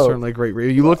be certainly a great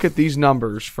read. You look at these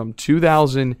numbers from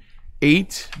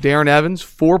 2008, Darren Evans,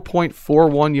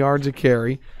 4.41 yards a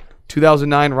carry.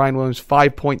 2009, Ryan Williams,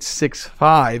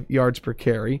 5.65 yards per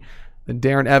carry. Then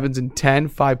Darren Evans in 10,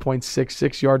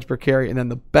 5.66 yards per carry. And then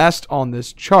the best on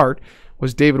this chart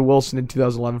was David Wilson in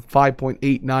 2011,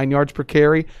 5.89 yards per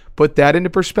carry. Put that into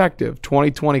perspective.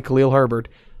 2020, Khalil Herbert,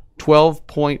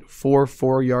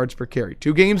 12.44 yards per carry.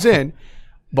 2 games in,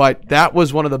 but that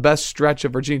was one of the best stretch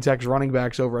of Virginia Tech's running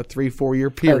backs over a 3-4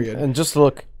 year period. And just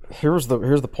look, here's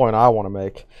the point I want to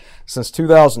make. Since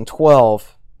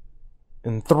 2012,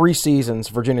 in 3 seasons,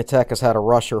 Virginia Tech has had a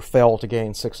rusher fail to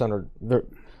gain 600.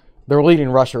 Their leading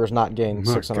rusher has not gained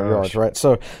 600 yards, right?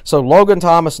 So Logan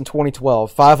Thomas in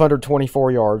 2012,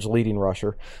 524 yards, leading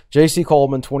rusher. J.C.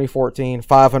 Coleman, 2014,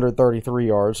 533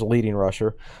 yards, leading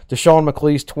rusher. Deshaun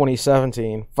McLeese,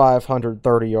 2017,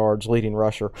 530 yards, leading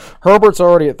rusher. Herbert's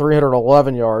already at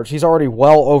 311 yards. He's already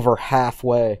well over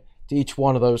halfway to each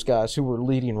one of those guys who were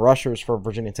leading rushers for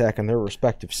Virginia Tech in their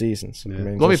respective seasons. Yeah. I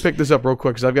mean, Let me pick this up real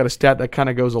quick because I've got a stat that kind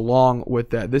of goes along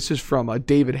with that. This is from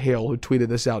David Hale, who tweeted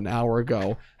this out an hour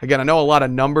ago. Again, I know a lot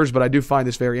of numbers, but I do find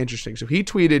this very interesting. So he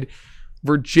tweeted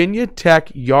Virginia Tech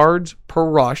yards per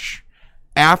rush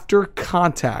after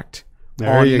contact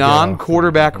on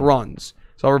non-quarterback runs.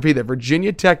 So I'll repeat that.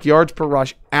 Virginia Tech yards per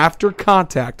rush after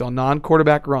contact on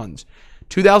non-quarterback runs.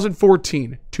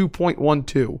 2014,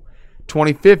 2.12.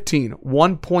 2015,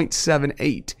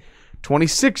 1.78.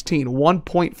 2016,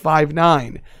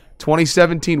 1.59.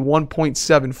 2017,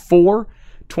 1.74.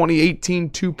 2018,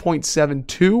 2.72.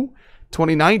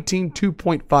 2019,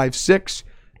 2.56.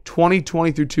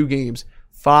 2020 through 2 games,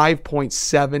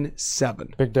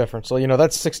 5.77. big difference. So,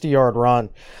 that 60-yard run,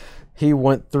 he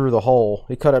went through the hole.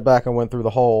 He cut it back and went through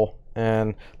the hole.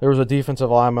 And there was a defensive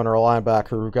lineman or a linebacker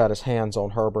who got his hands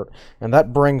on Herbert. And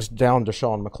that brings down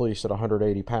Deshaun McLeese at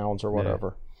 180 pounds or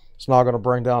whatever. Yeah. It's not going to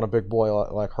bring down a big boy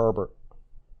like Herbert.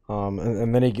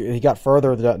 And then he got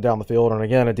further down the field, and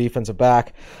again, a defensive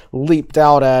back leaped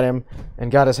out at him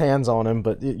and got his hands on him,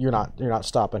 but you're not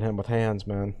stopping him with hands,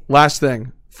 man. Last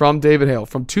thing from David Hale.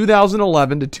 From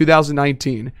 2011 to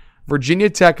 2019, Virginia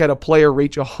Tech had a player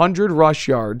reach 100 rush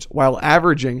yards while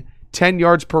averaging 10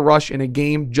 yards per rush in a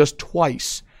game just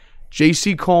twice.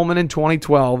 J.C. Coleman in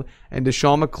 2012 and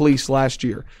Deshaun McLeese last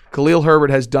year. Khalil Herbert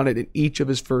has done it in each of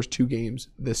his first 2 games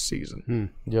this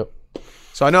season. Yep.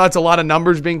 So I know that's a lot of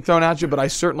numbers being thrown at you, but I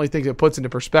certainly think it puts into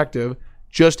perspective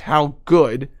just how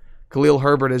good Khalil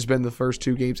Herbert has been the first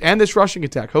 2 games. And this rushing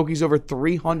attack. Hokies over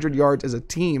 300 yards as a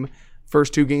team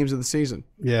first 2 games of the season.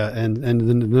 Yeah, and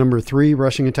the number 3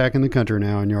 rushing attack in the country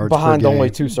now in yards behind per game, only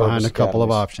 2 service behind a couple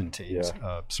academies. of option teams,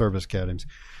 service academies.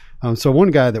 So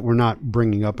one guy that we're not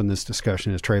bringing up in this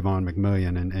discussion is Trayvon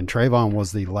McMillian, and Trayvon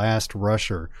was the last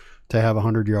rusher to have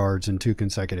 100 yards in 2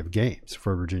 consecutive games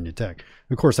for Virginia Tech.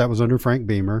 Of course, that was under Frank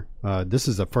Beamer. This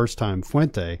is the first time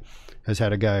Fuente has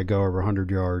had a guy go over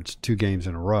 100 yards 2 games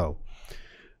in a row.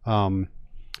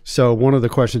 So one of the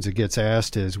questions that gets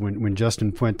asked is when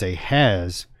Justin Fuente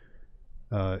has,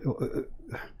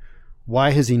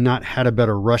 why has he not had a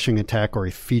better rushing attack or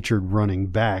a featured running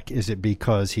back? Is it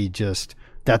because he just,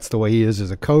 that's the way he is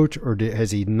as a coach, or has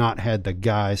he not had the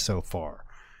guy so far?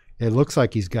 It looks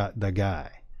like he's got the guy.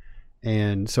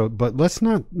 And so, but let's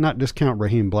not discount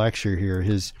Raheem Blackshear here.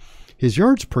 His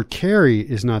yards per carry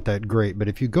is not that great, but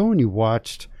if you go and you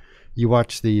watch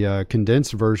the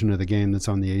condensed version of the game that's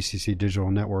on the ACC Digital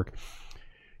Network,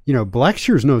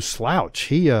 Blackshear's no slouch.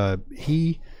 He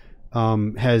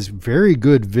has very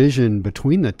good vision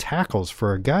between the tackles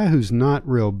for a guy who's not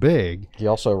real big. He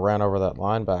also ran over that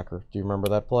linebacker. Do you remember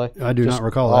that play? I do not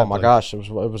recall that. Oh my gosh, it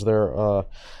was their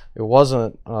it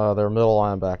wasn't their middle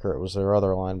linebacker, it was their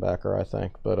other linebacker, I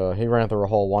think. But he ran through a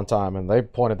hole one time, and they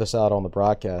pointed this out on the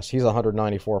broadcast. He's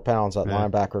 194 pounds. That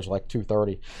linebacker's like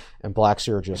 230, and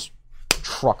Blackshear just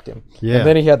trucked him. Yeah. And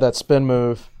then he had that spin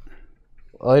move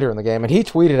later in the game, and he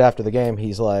tweeted after the game,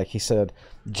 he said,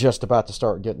 just about to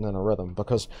start getting in a rhythm.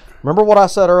 Because remember what I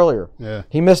said earlier? Yeah.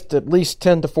 He missed at least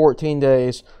 10 to 14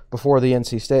 days before the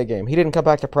NC State game. He didn't come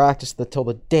back to practice until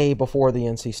the day before the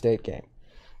NC State game.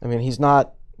 I mean, he's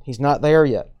not there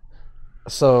yet.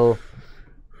 So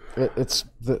it's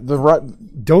the right.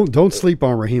 Don't sleep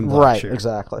on Raheem Blackshear. Right,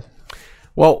 exactly.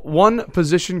 Well, one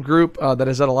position group that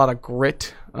has had a lot of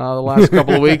grit the last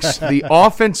couple of weeks, the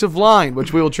offensive line,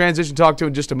 which we will transition to talk to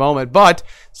in just a moment. But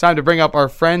it's time to bring up our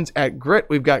friends at Grit.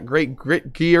 We've got great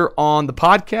Grit gear on the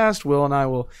podcast. Will and I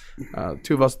will,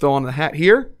 2 of us, throw on the hat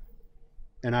here.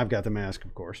 And I've got the mask,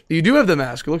 of course. You do have the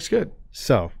mask. It looks good.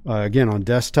 So, again, on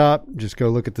desktop, just go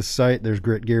look at the site. There's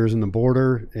Grit Gears in the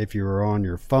border. If you're on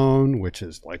your phone, which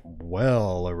is like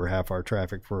well over half our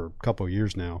traffic for a couple of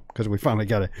years now, because we finally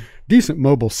got a decent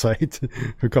mobile site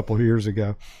a couple of years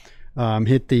ago,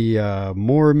 hit the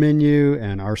More menu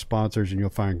and our sponsors, and you'll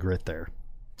find Grit there.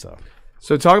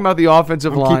 So talking about the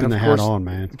offensive line, keeping the hat on,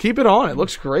 man. Keep it on. It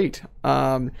looks great.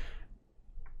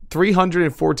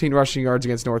 314 rushing yards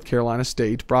against North Carolina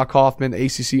State. Brock Hoffman,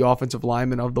 ACC Offensive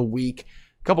Lineman of the Week.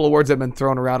 A couple of words that have been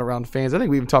thrown around fans. I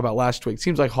think we even talked about last week. It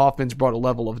seems like Hoffman's brought a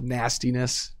level of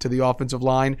nastiness to the offensive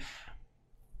line.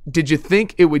 Did you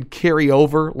think it would carry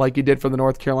over like you did for the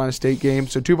North Carolina State game?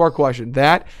 So two-part question.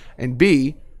 That, and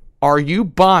B, are you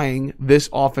buying this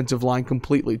offensive line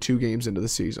completely 2 games into the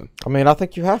season? I mean, I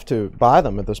think you have to buy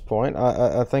them at this point.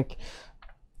 I think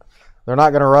they're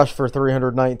not going to rush for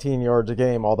 319 yards a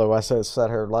game, although I sat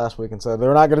here last week and said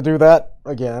they're not going to do that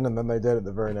again, and then they did it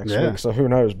the very next week, so who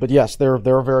knows. But, yes, they're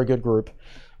a very good group.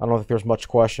 I don't think there's much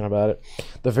question about it.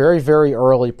 The very, very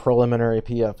early preliminary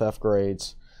PFF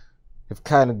grades have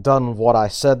kind of done what I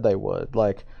said they would.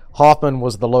 Like, Hoffman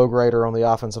was the low grader on the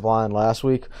offensive line last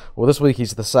week. Well, this week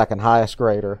he's the second highest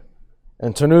grader.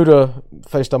 And Tenuta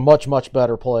faced a much, much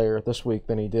better player this week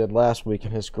than he did last week,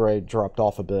 and his grade dropped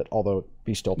off a bit, although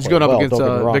he still played well. He's going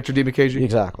up against Victor Dimukeje?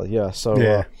 Exactly, yeah.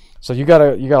 So so you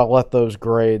gotta let those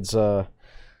grades you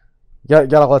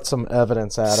gotta let some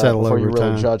evidence add up before you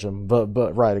really judge them.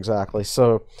 But right, exactly.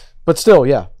 So, but still,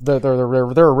 yeah, they're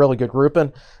a really good group,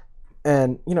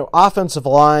 and you know, offensive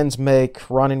lines make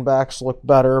running backs look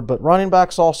better, but running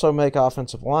backs also make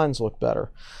offensive lines look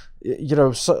better. You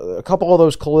know, so a couple of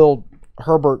those Khalil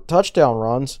Herbert touchdown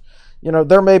runs, you know,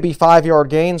 there may be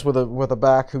 5-yard gains with a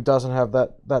back who doesn't have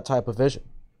that type of vision,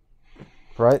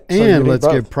 right? And let's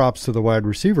give props to the wide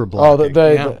receiver blocking.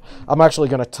 I'm actually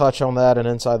going to touch on that and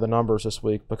inside the numbers this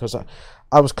week, because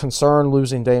I was concerned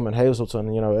losing Damon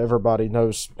Hazleton. You know, everybody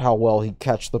knows how well he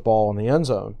catch the ball in the end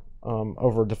zone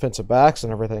over defensive backs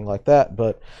and everything like that,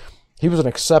 but he was an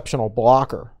exceptional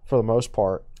blocker for the most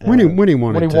part. When he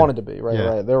wanted to be, right,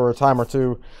 right. There were a time or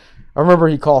two. I remember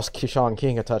he cost Keyshawn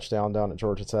King a touchdown down at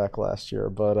Georgia Tech last year.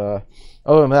 But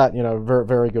other than that, you know, very,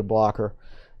 very good blocker.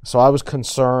 So I was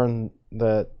concerned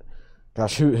that,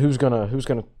 gosh, who's gonna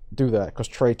do that? Because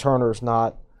Trey Turner's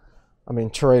not. I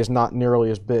mean, Trey's not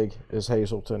nearly as big as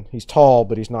Hazleton. He's tall,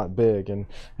 but he's not big. And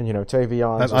you know,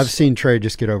 Tavion. I've seen Trey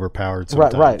just get overpowered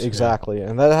sometimes. Right, exactly. Yeah.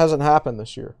 And that hasn't happened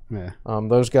this year. Yeah.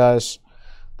 Those guys,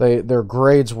 their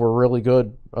grades were really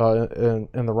good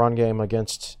in the run game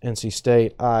against NC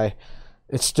State.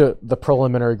 The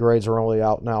preliminary grades are only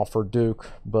out now for Duke,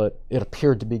 but it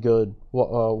appeared to be good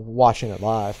watching it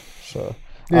live. So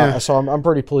so I'm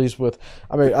pretty pleased with.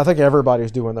 I mean, I think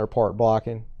everybody's doing their part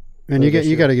blocking. And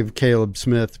you got to give Caleb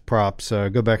Smith props.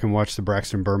 Go back and watch the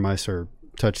Braxton Burmeister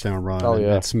touchdown run. Oh,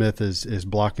 yeah. And Smith is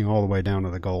blocking all the way down to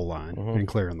the goal line and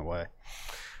clearing the way.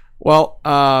 Well,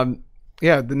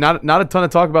 not a ton of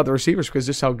talk about the receivers because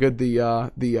just how good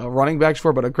the running backs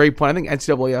were, but a great point. I think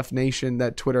NCAAF Nation,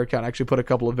 that Twitter account, actually put a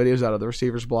couple of videos out of the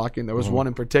receivers blocking. There was one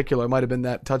in particular. It might have been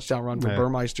that touchdown run for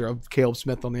Burmeister of Caleb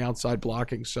Smith on the outside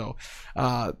blocking. So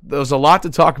there was a lot to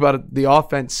talk about the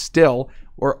offense still.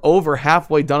 We're over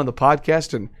halfway done in the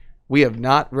podcast, and we have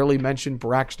not really mentioned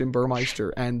Braxton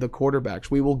Burmeister and the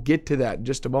quarterbacks. We will get to that in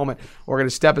just a moment. We're going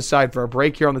to step aside for a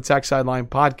break here on the Tech Sideline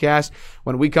podcast.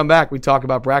 When we come back, we talk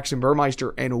about Braxton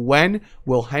Burmeister and when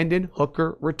will Hendon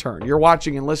Hooker return. You're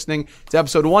watching and listening to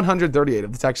episode 138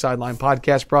 of the Tech Sideline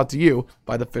podcast, brought to you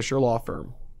by the Fisher Law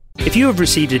Firm. If you have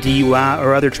received a DUI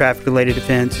or other traffic-related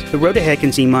offense, the road ahead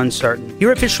can seem uncertain. Here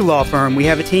at Fisher Law Firm, we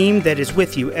have a team that is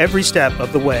with you every step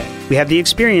of the way. We have the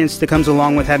experience that comes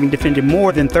along with having defended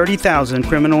more than 30,000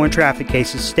 criminal and traffic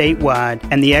cases statewide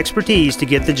and the expertise to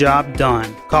get the job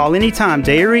done. Call anytime,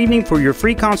 day or evening, for your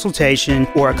free consultation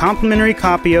or a complimentary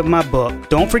copy of my book.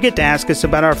 Don't forget to ask us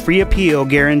about our free appeal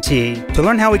guarantee. To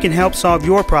learn how we can help solve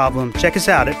your problem, check us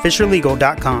out at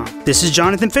FisherLegal.com. This is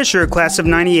Jonathan Fisher, class of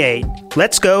 98.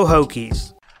 Let's go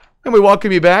Hokies. And we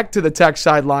welcome you back to the Tech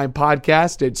Sideline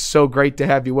podcast. It's so great to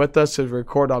have you with us as we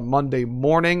record on Monday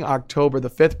morning, October the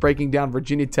 5th, breaking down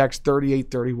Virginia Tech's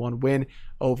 38-31 win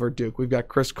over Duke. We've got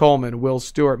Chris Coleman, Will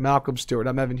Stewart, Malcolm Stewart.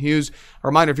 I'm Evan Hughes. A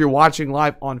reminder, if you're watching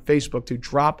live on Facebook, to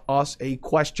drop us a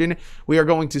question. We are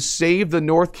going to save the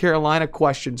North Carolina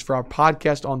questions for our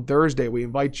podcast on Thursday. We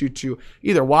invite you to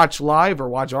either watch live or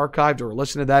watch archived or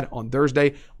listen to that on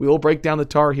Thursday. We will break down the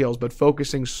Tar Heels, but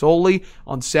focusing solely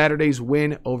on Saturday's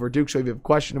win over Duke. So if you have a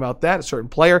question about that, a certain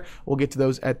player, we'll get to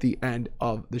those at the end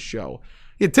of the show.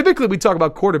 Yeah, typically we talk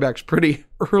about quarterbacks pretty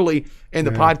early in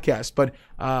the podcast, but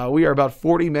we are about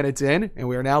 40 minutes in, and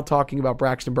we are now talking about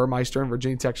Braxton Burmeister and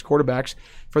Virginia Tech's quarterbacks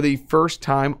for the first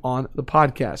time on the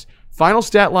podcast. Final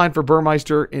stat line for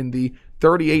Burmeister in the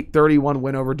 38-31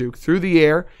 win over Duke. Through the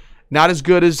air, not as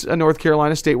good as North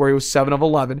Carolina State, where he was 7 of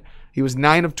 11. He was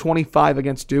 9 of 25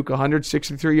 against Duke,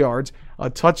 163 yards, a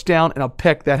touchdown, and a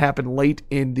pick that happened late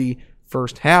in the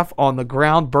first half. On the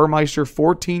ground, Burmeister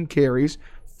 14 carries,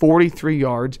 43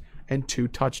 yards, and 2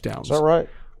 touchdowns. Is that right?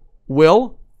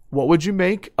 Will, what would you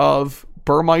make of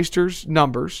Burmeister's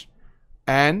numbers,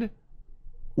 and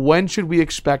when should we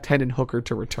expect Hendon Hooker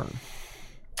to return?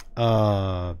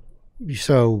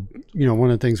 So,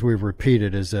 one of the things we've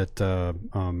repeated is that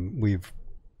we've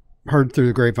heard through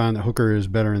the grapevine that Hooker is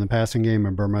better in the passing game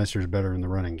and Burmeister is better in the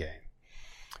running game.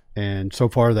 And so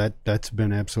far that's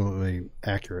been absolutely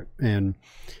accurate. And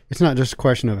it's not just a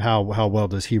question of how well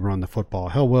does he run the football.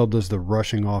 How well does the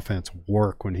rushing offense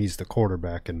work when he's the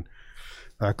quarterback? And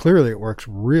clearly it works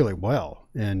really well.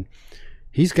 And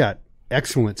he's got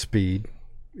excellent speed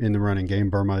in the running game.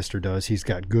 Burmeister does. He's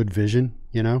got good vision,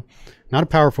 Not a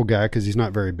powerful guy because he's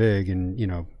not very big. And,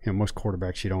 most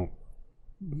quarterbacks you don't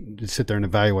sit there and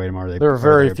evaluate them. There are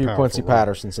very few Quincy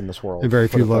Pattersons in this world. And very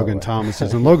few Logan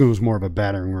Thomases. And Logan was more of a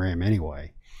battering ram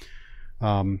anyway.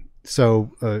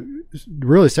 So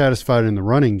really satisfied in the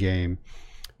running game.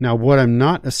 Now, what I'm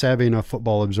not a savvy enough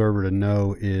football observer to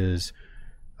know is,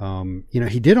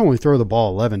 he did only throw the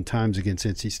ball 11 times against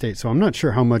NC State. So I'm not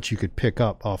sure how much you could pick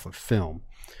up off of film.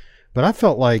 But I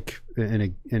felt like,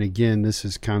 and again, this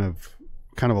is kind of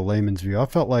a layman's view. I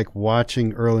felt like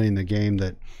watching early in the game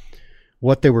that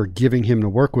what they were giving him to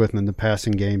work with in the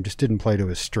passing game just didn't play to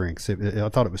his strengths. I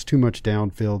thought it was too much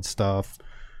downfield stuff.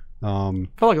 I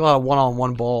felt like a lot of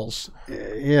one-on-one balls.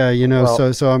 Yeah,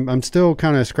 so I'm still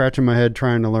kind of scratching my head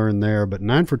trying to learn there. But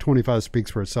 9 for 25 speaks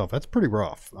for itself. That's pretty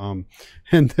rough.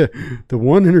 And the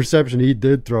one interception he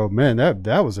did throw, man,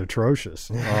 that was atrocious.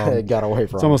 It got away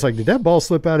from him. It's almost like, did that ball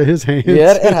slip out of his hands?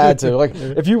 Yeah, it had to. Like,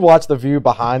 if you watch the view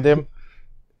behind him,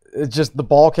 it's just the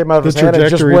ball came out of his hand and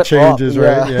just went changes, up.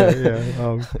 Right?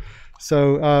 Yeah.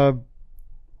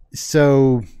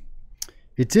 So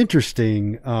it's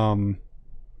interesting.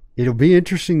 It'll be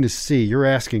interesting to see. You're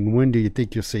asking, when do you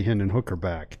think you'll see Hendon Hooker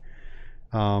back?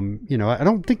 I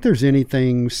don't think there's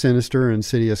anything sinister and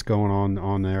insidious going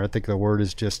on there. I think the word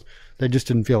is just they just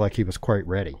didn't feel like he was quite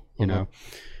ready, you know.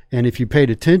 And if you paid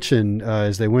attention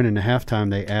as they went into halftime,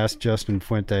 they asked Justin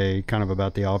Fuente kind of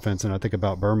about the offense and I think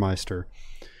about Burmeister.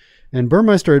 And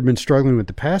Burmeister had been struggling with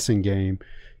the passing game,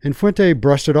 and Fuente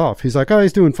brushed it off. He's like, oh,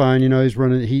 he's doing fine. He's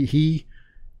running. He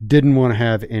didn't want to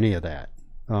have any of that.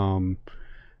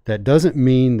 That doesn't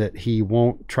mean that he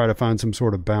won't try to find some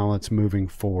sort of balance moving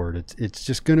forward. It's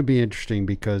just going to be interesting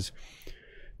because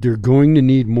they're going to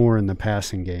need more in the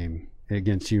passing game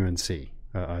against UNC,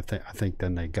 I think,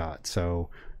 than they got. So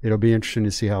it'll be interesting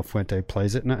to see how Fuente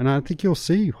plays it. And I think you'll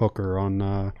see Hooker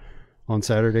on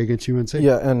Saturday against UNC.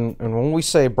 Yeah, and when we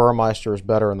say Burmeister is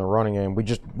better in the running game,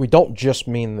 we don't just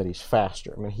mean that he's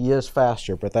faster. I mean, he is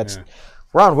faster, but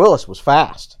Ron Willis was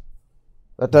fast.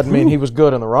 That doesn't mean he was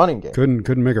good in the running game.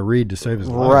 Couldn't make a read to save his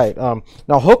life. Right.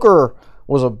 Now Hooker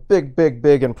was a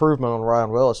big improvement on Ryan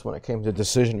Willis when it came to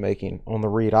decision making on the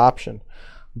read option,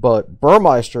 but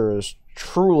Burmeister is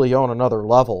truly on another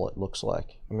level. It looks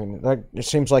like. I mean, it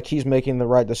seems like he's making the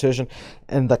right decision,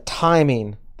 and the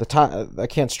timing. I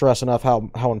can't stress enough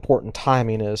how important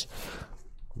timing is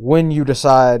when you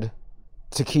decide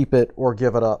to keep it or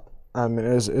give it up. I mean,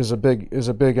 is a big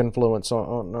influence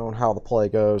on how the play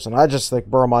goes. And I just think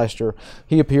Burmeister,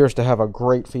 he appears to have a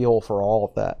great feel for all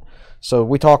of that. So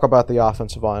we talk about the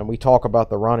offensive line, we talk about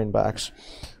the running backs,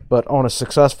 but on a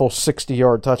successful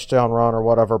 60-yard touchdown run or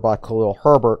whatever by Khalil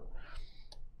Herbert,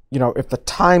 if the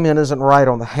timing isn't right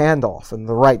on the handoff and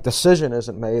the right decision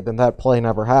isn't made, then that play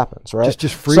never happens, right?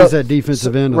 Just freeze that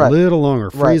defensive end a little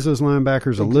longer. Freeze those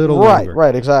linebackers a little longer.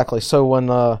 Right, exactly. So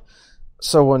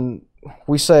when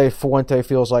we say Fuente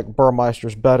feels like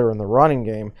Burmeister's better in the running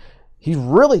game, he's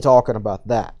really talking about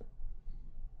that.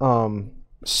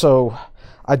 So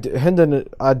Hendon,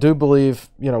 I do believe,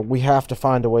 we have to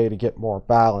find a way to get more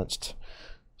balanced.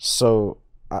 So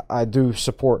I do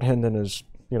support Hendon as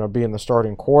being the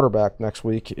starting quarterback next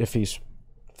week if he's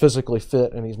physically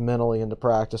fit and he's mentally into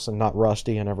practice and not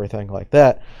rusty and everything like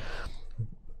that.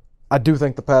 I do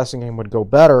think the passing game would go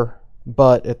better,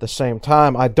 but at the same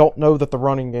time, I don't know that the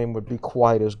running game would be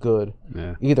quite as good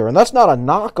either. And that's not a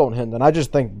knock on Hendon. I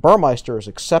just think Burmeister is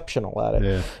exceptional at it.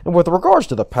 Yeah. And with regards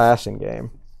to the passing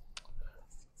game,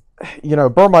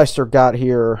 Burmeister got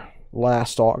here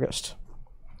last August,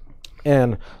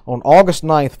 and on August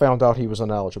 9th found out he was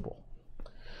ineligible.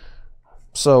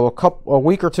 So a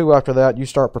week or two after that, you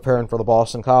start preparing for the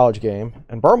Boston College game,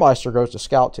 and Burmeister goes to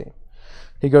scout team.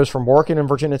 He goes from working in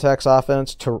Virginia Tech's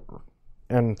offense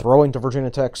and throwing to Virginia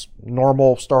Tech's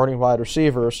normal starting wide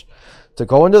receivers to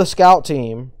go into the scout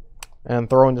team and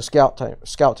throwing to scout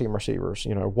team receivers,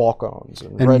 walk-ons.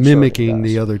 And mimicking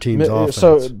the other team's offense.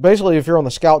 So basically, if you're on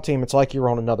the scout team, it's like you're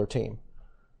on another team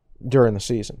during the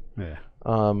season. Yeah.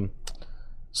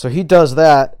 So he does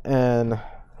that and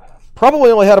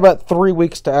probably only had about 3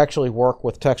 weeks to actually work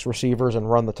with Tech's receivers and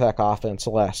run the Tech offense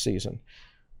last season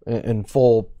in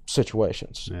full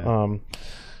situations. Yeah.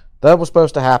 That was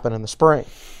supposed to happen in the spring,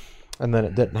 and then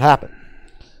it didn't happen.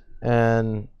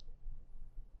 And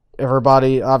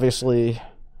everybody, obviously,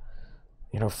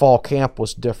 fall camp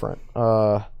was different.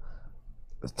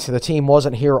 The team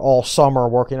wasn't here all summer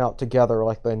working out together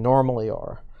like they normally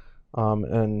are.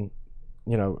 And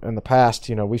in the past,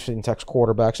 we've seen Tech's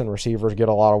quarterbacks and receivers get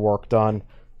a lot of work done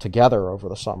together over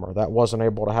the summer. That wasn't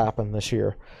able to happen this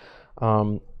year.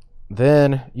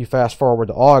 Then you fast forward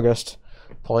to August,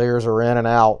 players are in and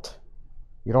out.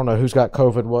 You don't know who's got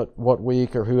COVID what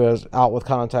week or who is out with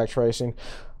contact tracing.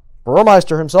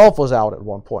 Burmeister himself was out at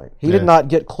one point. He did not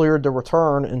get cleared to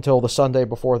return until the Sunday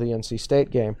before the NC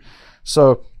State game.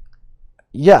 So,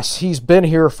 yes, he's been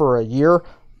here for a year,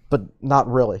 but not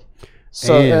really.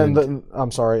 So,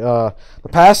 the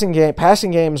passing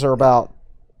games are about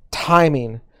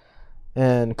timing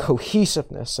and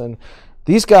cohesiveness. And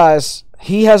these guys,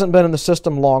 he hasn't been in the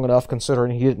system long enough,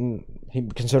 considering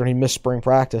he missed spring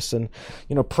practice, and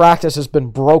practice has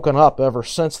been broken up ever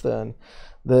since then.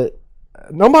 That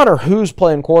no matter who's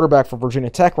playing quarterback for Virginia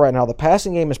Tech right now, the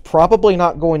passing game is probably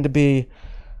not going to be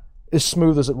as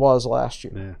smooth as it was last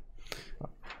year. Yeah.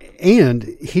 And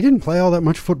he didn't play all that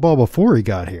much football before he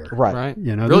got here. Right.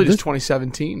 Really just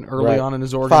 2017, early on in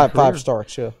his Oregon career. Five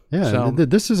starts, yeah. Yeah, so,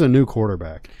 this is a new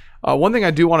quarterback. One thing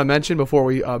I do want to mention before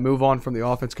we move on from the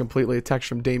offense completely, a text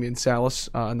from Damian Salas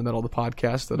in the middle of the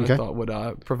podcast that I thought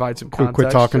would provide some context.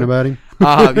 Quit talking about him.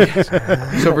 Yes.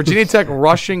 So Virginia Tech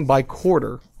rushing by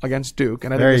quarter against Duke,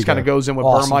 and I think this kind of goes in with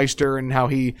Burmeister and how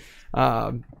he,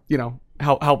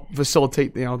 help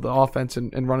facilitate the offense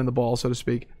and running the ball, so to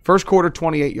speak. First quarter,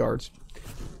 28 yards.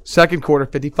 Second quarter,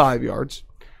 55 yards.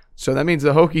 So that means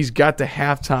the Hokies got to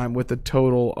halftime with a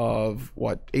total of,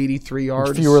 83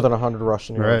 yards? Fewer than 100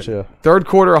 rushing yards, yeah. Third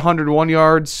quarter, 101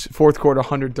 yards. Fourth quarter,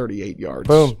 138 yards.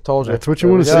 Boom, told you. That's what you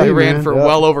want to see, They ran for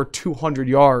well over 200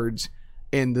 yards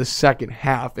in the second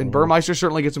half. And Burmeister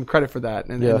certainly gets some credit for that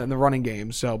in the running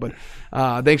game. So, but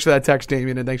thanks for that text,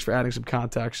 Damien, and thanks for adding some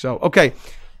context. So, okay,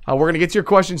 we're going to get to your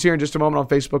questions here in just a moment on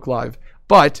Facebook Live.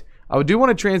 But I do want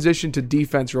to transition to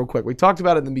defense real quick. We talked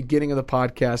about it in the beginning of the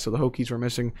podcast, so the Hokies were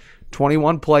missing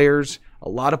 21 players, a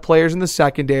lot of players in the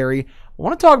secondary. I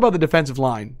want to talk about the defensive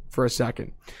line for a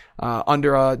second.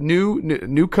 Under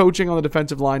new coaching on the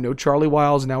defensive line, no Charlie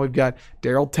Wiles. Now we've got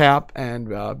Daryl Tapp and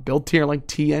Bill Tierling,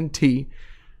 TNT.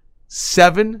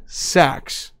 7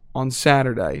 sacks on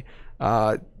Saturday.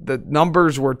 The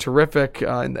numbers were terrific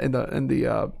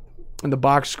in the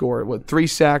box score, with 3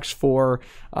 sacks for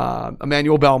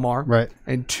Emmanuel Belmar, right,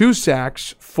 and 2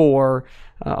 sacks for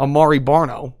Amari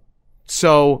Barno.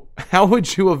 So how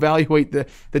would you evaluate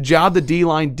the job the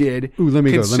D-line did,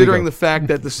 considering the fact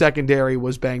that the secondary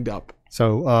was banged up?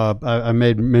 So I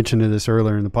made mention of this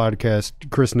earlier in the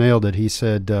podcast. Chris nailed it. He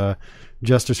said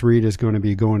Justice Reed is going to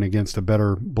be going against a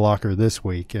better blocker this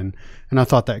week, and I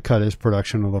thought that cut his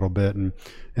production a little bit. And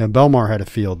Belmar had a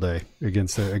field day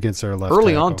against their left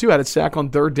early tackle. on too. Had a sack on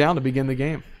third down to begin the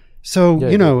game. So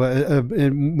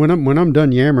when I'm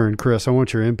done yammering, Chris, I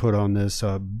want your input on this.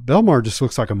 Belmar just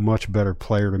looks like a much better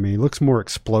player to me. He looks more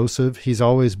explosive. He's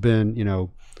always been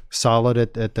solid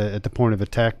at the point of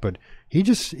attack, but he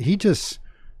just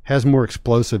has more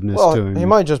explosiveness to him. He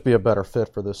might just be a better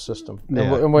fit for this system.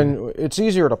 Yeah. And when it's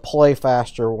easier to play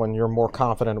faster when you're more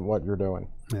confident in what you're doing.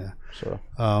 Yeah.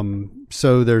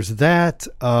 So there's that.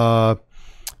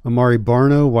 Amari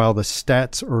Barno, while the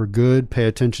stats are good, pay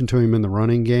attention to him in the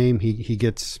running game. He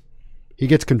gets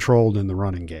controlled in the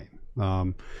running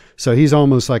game. So he's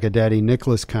almost like a Daddy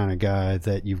Nicholas kind of guy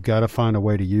that you've got to find a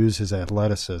way to use his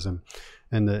athleticism.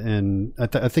 And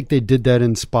I think they did that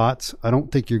in spots. I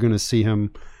don't think you're going to see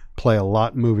him play a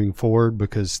lot moving forward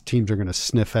because teams are going to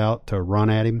sniff out to run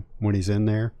at him when he's in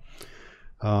there.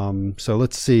 So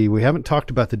let's see. We haven't talked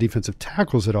about the defensive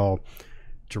tackles at all.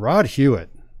 Gerard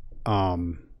Hewitt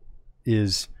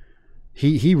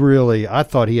he really, I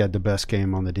thought he had the best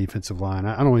game on the defensive line.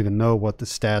 I don't even know what the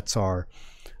stats are.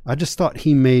 I just thought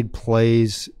he made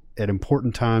plays at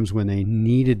important times when they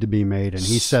needed to be made, and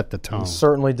he set the tone. He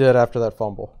certainly did after that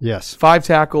fumble. Yes. 5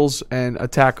 tackles and a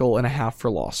tackle and a half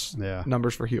for loss. Yeah.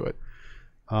 Numbers for Hewitt.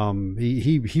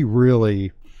 He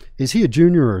really – is he a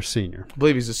junior or a senior? I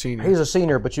believe he's a senior. He's a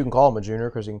senior, but you can call him a junior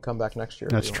because he can come back next year.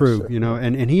 That's true.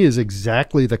 And he is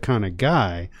exactly the kind of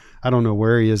guy – I don't know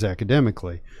where he is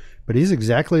academically, but he's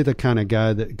exactly the kind of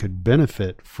guy that could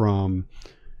benefit from –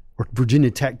 or Virginia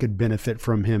Tech could benefit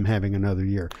from him having another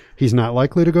year. He's not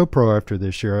likely to go pro after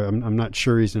this year. I'm not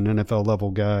sure he's an NFL level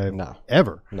guy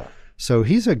ever. No. So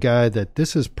he's a guy that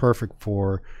this is perfect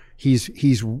for.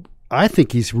 I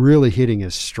think he's really hitting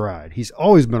his stride. He's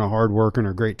always been a hard worker and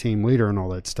a great team leader and all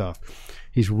that stuff.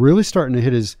 He's really starting to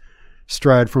hit his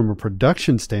stride from a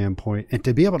production standpoint, and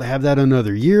to be able to have that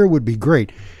another year would be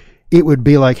great. It would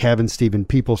be like having Stephen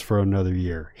Peoples for another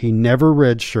year. He never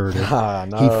redshirted.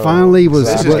 No, he finally was.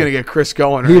 This is going to get Chris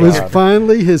going. He right was here.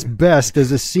 finally his best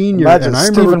as a senior. Imagine and I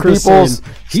remember Chris saying,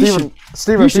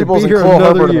 Stephen Peoples and Cole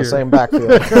Herbert in the same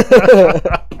backfield.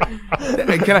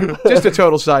 Just a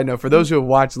total side note for those who have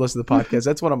watched and listened to the podcast,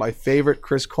 that's one of my favorite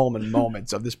Chris Coleman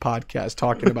moments of this podcast,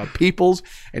 talking about Peoples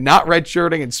and not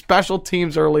redshirting and special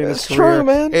teams early in his career. True,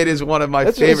 man. It is one of my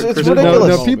It's favorite Chris ridiculous. Coleman No,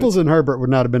 moments. Peoples and Herbert would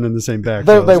not have been in the same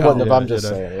backfield. They wouldn't have. Yeah, I'm just you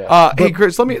know. saying. Yeah. Hey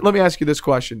Chris, let me ask you this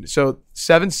question. So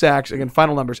 7 sacks, again,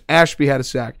 final numbers. Ashby had a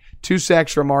sack, 2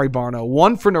 sacks for Amari Barno,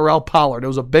 1 for Norrell Pollard. It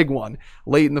was a big one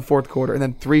late in the fourth quarter, and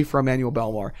then 3 for Emmanuel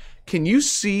Belmar. Can you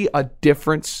see a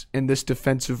difference in this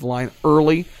defensive line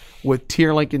early with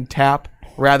Tierlink and Tapp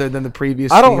rather than the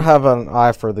previous I don't team? have an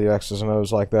eye for the X's and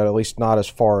O's like that, at least not as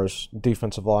far as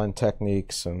defensive line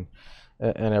techniques and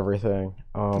everything.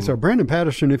 So Brandon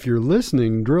Patterson, if you're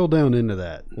listening, drill down into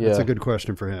that. That's Yeah. a good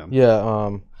question for him. Yeah,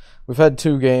 we've had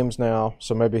 2 games now,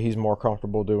 so maybe he's more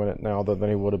comfortable doing it now than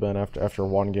he would have been after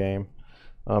one game.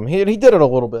 He did it a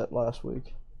little bit last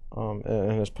week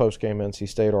in his post-game NC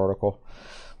State article.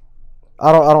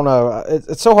 I don't know.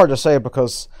 It's so hard to say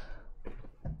because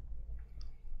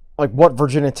like what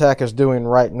Virginia Tech is doing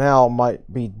right now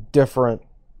might be different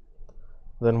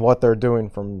than what they're doing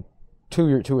from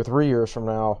 2 or 3 years from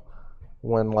now,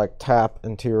 when like Tapp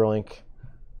and Tierlink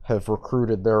have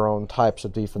recruited their own types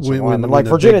of defensive linemen. Like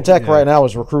Virginia Tech right now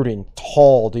is recruiting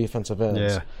tall defensive ends.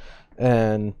 Yeah.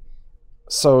 And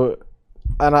so,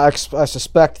 and I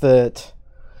suspect that,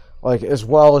 like, as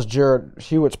well as Jared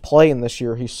Hewitt's playing this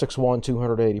year, he's 6'1",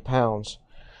 280 pounds.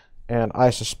 And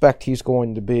I suspect he's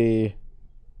going to be,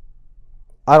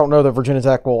 I don't know that Virginia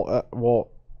Tech will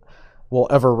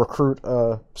ever recruit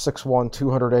a 6'1",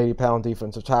 280-pound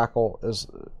defensive tackle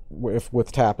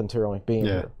with Tapp and Tierlink being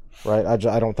here. Right,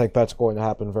 I don't think that's going to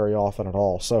happen very often at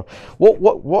all. So,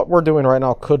 what we're doing right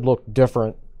now could look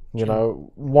different, you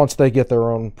know, once they get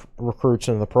their own recruits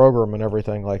in the program and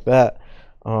everything like that.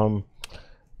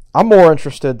 I'm more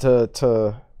interested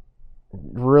to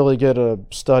really get a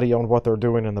study on what they're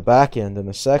doing in the back end in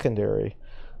the secondary.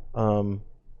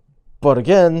 But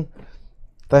again,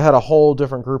 they had a whole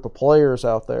different group of players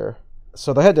out there,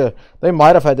 so they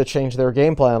might have had to change their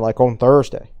game plan like on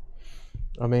Thursday.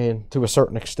 I mean, to a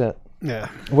certain extent. Yeah.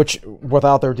 Which,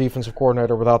 without their defensive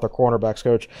coordinator, without their cornerbacks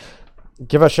coach,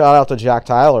 give a shout out to Jack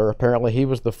Tyler. Apparently, he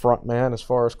was the front man as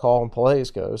far as calling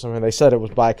plays goes. I mean, they said it was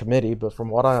by committee, but from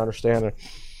what I understand,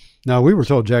 Now we were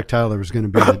told Jack Tyler was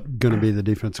going to be the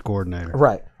defensive coordinator.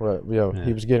 right. You know,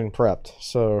 he was getting prepped.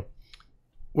 So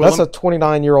Well, that's a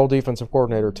 29-year-old defensive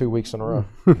coordinator 2 weeks in a row.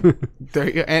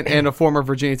 and a former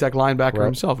Virginia Tech linebacker Right.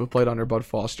 himself who played under Bud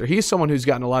Foster. He's someone who's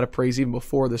gotten a lot of praise even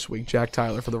before this week, Jack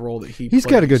Tyler, for the role that He's plays.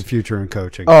 got a good future in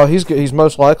coaching. Oh, he's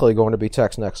most likely going to be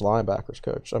Tech's next linebackers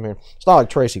coach. I mean, it's not like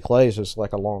Tracy Claeys is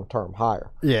like a long-term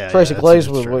hire. Yeah, Tracy yeah,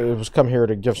 Claeys that's true. was come here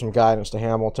to give some guidance to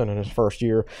Hamilton in his first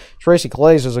year. Tracy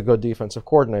Claeys is a good defensive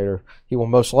coordinator. He will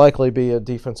most likely be a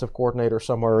defensive coordinator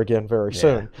somewhere again very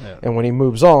soon. yeah. And when he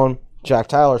moves on, Jack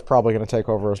Tyler's probably going to take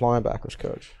over as linebackers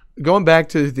coach. Going back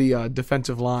to the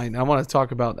defensive line, I want to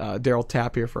talk about Daryl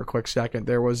Tapp here for a quick second.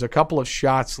 There was a couple of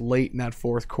shots late in that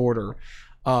fourth quarter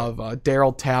of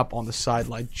Daryl Tapp on the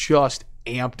sideline, just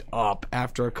amped up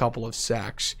after a couple of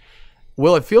sacks.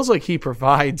 Well, it feels like he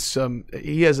provides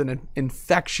he has an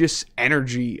infectious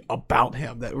energy about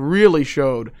him that really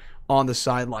showed on the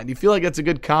sideline. Do you feel like that's a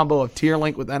good combo of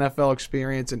Tierlink with NFL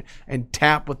experience and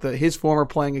Tapp with his former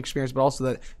playing experience, but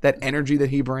also that energy that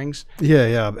he brings?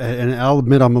 Yeah. And I'll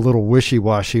admit I'm a little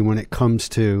wishy-washy when it comes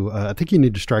to I think you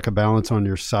need to strike a balance on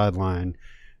your sideline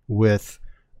with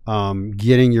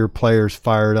getting your players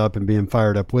fired up and being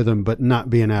fired up with them, but not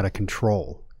being out of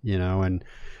control, you know. And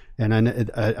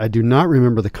I do not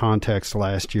remember the context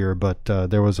last year, but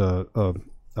there was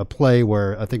a play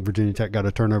where I think Virginia Tech got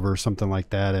a turnover or something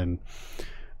like that, and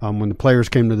when the players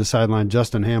came to the sideline,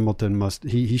 Justin Hamilton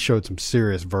he showed some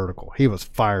serious vertical. He was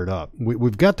fired up.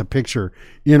 We've got the picture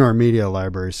in our media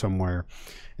library somewhere,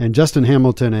 and Justin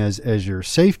Hamilton as your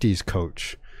safeties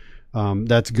coach,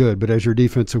 that's good, but as your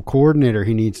defensive coordinator,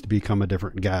 he needs to become a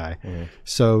different guy. Mm-hmm.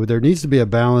 So there needs to be a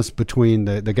balance between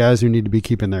the guys who need to be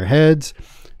keeping their heads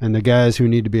and the guys who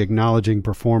need to be acknowledging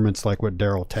performance like what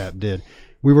Daryl Tapp did.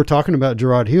 We were talking about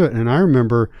Gerard Hewitt, and I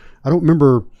don't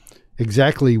remember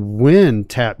exactly when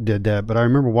Tapp did that, but I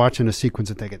remember watching a sequence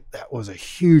and thinking that was a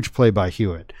huge play by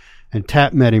Hewitt. And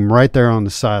Tapp met him right there on the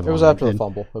sideline. It was after the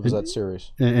fumble. It was that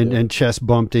series. And chest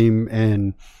bumped him.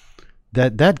 And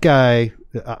that guy,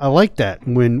 I like that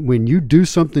when you do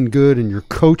something good and your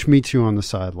coach meets you on the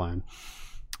sideline.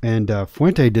 And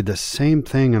Fuente did the same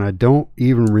thing, and I don't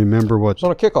even remember what. It was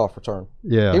on a kickoff return.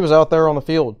 Yeah, he was out there on the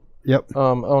field. Yep.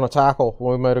 On a tackle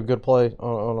when we made a good play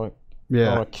on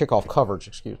a kickoff coverage.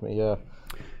 Excuse me. Yeah.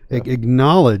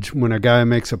 Acknowledge when a guy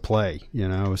makes a play.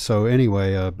 So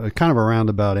anyway, kind of a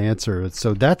roundabout answer.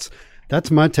 So that's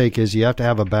my take. Is you have to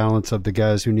have a balance of the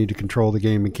guys who need to control the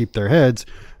game and keep their heads,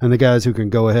 and the guys who can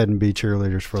go ahead and be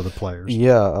cheerleaders for the players.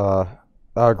 Yeah.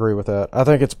 I agree with that. I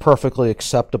think it's perfectly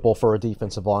acceptable for a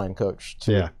defensive line coach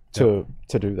to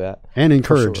do that. And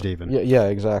encouraged even. Yeah,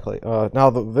 exactly. Now,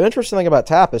 the interesting thing about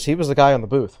Tapp is he was the guy in the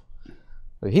booth.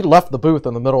 He left the booth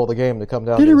in the middle of the game to come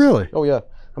down. Did he really? Oh, yeah.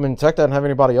 I mean, Tech doesn't have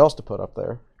anybody else to put up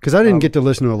there. Because I didn't get to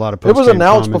listen to a lot of post-game It was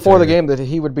announced commentary. before the game that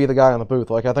he would be the guy in the booth.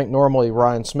 Like, I think normally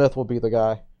Ryan Smith will be the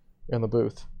guy in the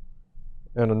booth.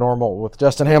 In a normal, with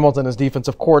Justin Hamilton as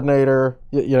defensive coordinator,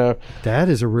 That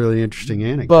is a really interesting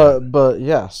anecdote. But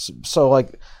yes, so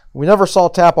like we never saw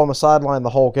Tapp on the sideline the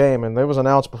whole game, and it was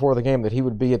announced before the game that he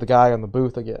would be the guy in the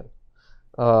booth again,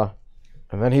 and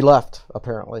then he left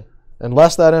apparently,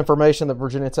 unless that information that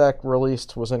Virginia Tech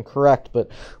released was incorrect. But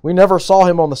we never saw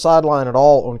him on the sideline at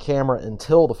all on camera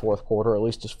until the fourth quarter, at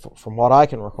least just from what I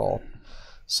can recall.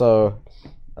 So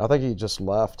I think he just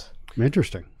left.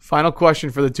 Interesting. Final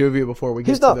question for the two of you before we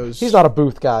get to those. He's not a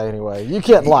booth guy anyway. You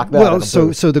can't lock that. Well, in a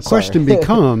booth. so the question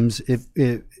becomes: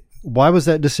 why was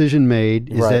that decision made?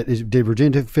 Did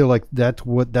Virginia feel like that's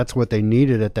what they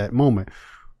needed at that moment?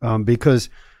 Because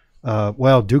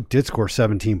Duke did score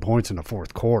 17 points in the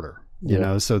fourth quarter. You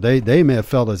know, so they may have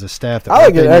felt as a staff that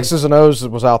I think X's and O's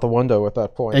was out the window at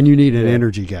that point. And you need an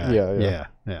energy guy. Yeah.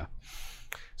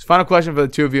 So final question for the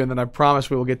two of you, and then I promise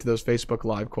we will get to those Facebook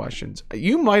Live questions.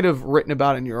 You might have written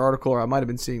about it in your article, or I might have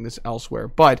been seeing this elsewhere,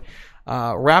 but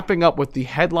wrapping up with the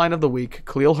headline of the week,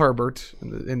 Khalil Herbert,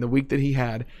 in the week that he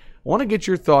had, I want to get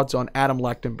your thoughts on Adam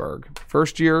Lechtenberg,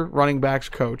 first-year running backs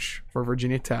coach for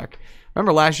Virginia Tech.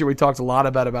 Remember last year we talked a lot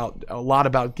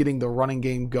about getting the running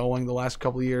game going the last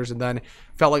couple of years, and then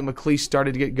felt like McLeese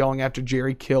started to get going after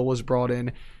Jerry Kill was brought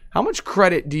in. How much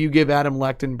credit do you give Adam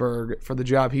Lechtenberg for the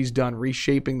job he's done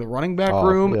reshaping the running back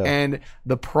room and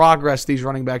the progress these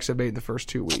running backs have made the first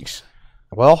 2 weeks?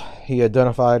 Well, he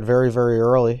identified very, very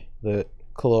early that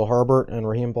Khalil Herbert and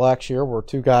Raheem Blackshear were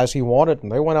two guys he wanted, and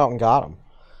they went out and got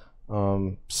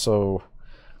them. So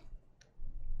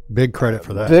big credit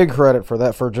for that. Big credit for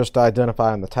that, for just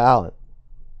identifying the talent.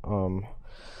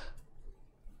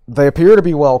 They appear to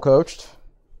be well coached.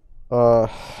 I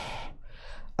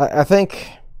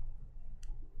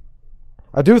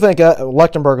do think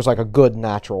Lechtenberg is like a good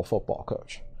natural football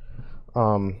coach.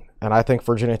 And I think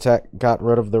Virginia Tech got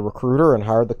rid of the recruiter and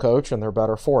hired the coach, and they're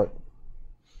better for it.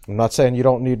 I'm not saying you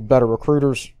don't need better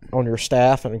recruiters on your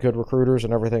staff and good recruiters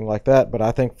and everything like that, but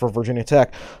I think for Virginia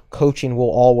Tech, coaching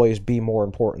will always be more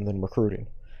important than recruiting.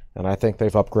 And I think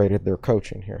they've upgraded their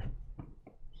coaching here.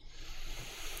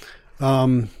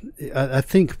 I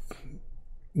think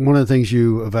one of the things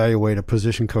you evaluate a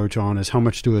position coach on is how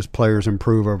much do his players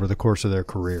improve over the course of their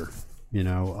career,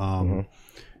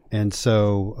 and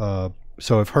so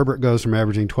if Herbert goes from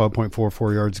averaging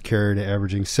 12.44 yards a carry to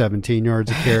averaging 17 yards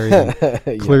a carry,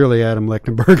 clearly Adam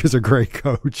Lechtenberg is a great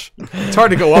coach. It's hard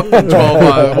to go up from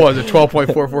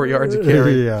 12.44 yards a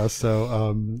carry. Yeah,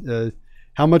 so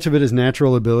how much of it is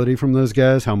natural ability from those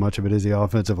guys? How much of it is the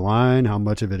offensive line? How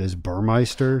much of it is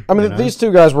Burmeister? I mean, these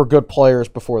two guys were good players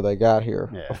before they got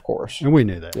here, of course. And we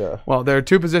knew that. Yeah. Well, there are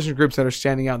two position groups that are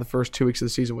standing out in the first 2 weeks of the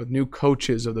season with new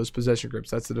coaches of those position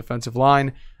groups. That's the defensive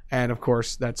line, and, of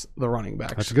course, that's the running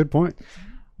backs. That's a good point.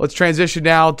 Let's transition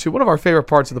now to one of our favorite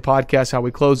parts of the podcast, how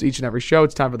we close each and every show.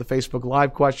 It's time for the Facebook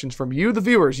Live questions from you, the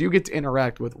viewers. You get to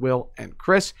interact with Will and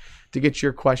Chris to get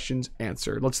your questions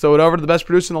answered. Let's throw it over to the best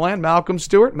producer in the land, Malcolm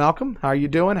Stewart. Malcolm, how are you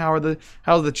doing? How are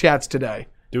the chats today?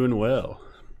 Doing well.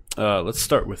 Let's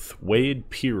start with Wade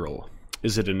Pearl.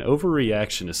 Is it an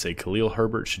overreaction to say Khalil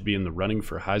Herbert should be in the running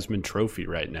for Heisman Trophy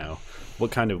right now? What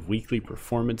kind of weekly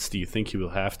performance do you think he will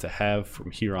have to have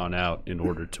from here on out in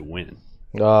order to win?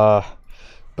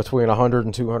 Between 100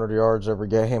 and 200 yards every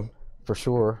game, for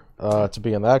sure, to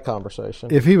be in that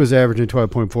conversation. If he was averaging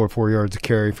 12.44 yards a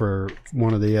carry for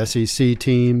one of the SEC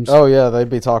teams, oh yeah, they'd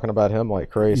be talking about him like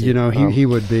crazy. He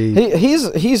would be.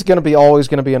 He's going to be always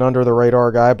going to be an under the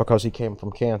radar guy because he came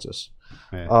from Kansas.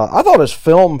 Yeah. I thought his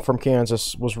film from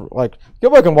Kansas was like, go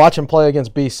back and watch him play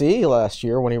against BC last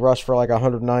year when he rushed for like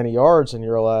 190 yards, and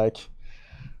you're like,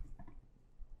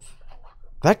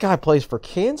 that guy plays for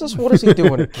Kansas? What is he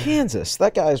doing in Kansas?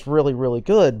 That guy's really, really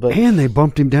good. But And they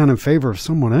bumped him down in favor of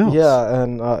someone else. yeah,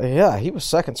 and he was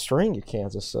second string at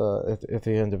Kansas at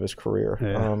the end of his career.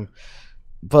 Yeah.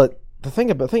 But the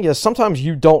thing is, sometimes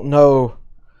you don't know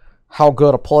how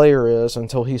good a player is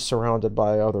until he's surrounded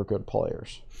by other good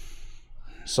players.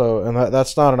 So, and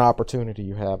that's not an opportunity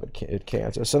you have at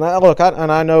Kansas. And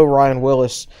I know Ryan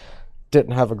Willis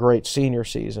didn't have a great senior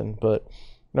season, but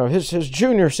his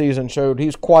junior season showed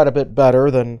he's quite a bit better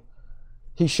than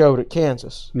he showed at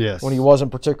Kansas. Yes. When he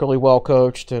wasn't particularly well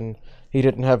coached and he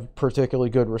didn't have particularly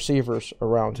good receivers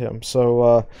around him.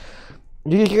 So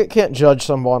you can't judge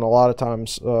someone a lot of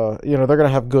times. They're going to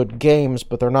have good games,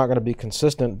 but they're not going to be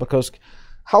consistent because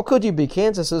how could you be?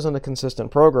 Kansas isn't a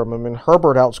consistent program. I mean,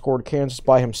 Herbert outscored Kansas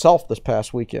by himself this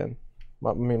past weekend.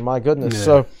 I mean, my goodness. Yeah.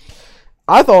 So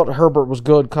I thought Herbert was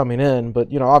good coming in,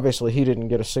 but obviously he didn't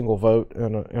get a single vote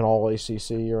in all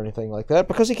ACC or anything like that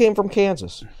because he came from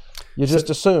Kansas. You just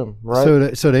assume,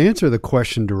 right? So to answer the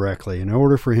question directly, in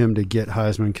order for him to get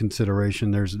Heisman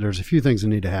consideration, there's a few things that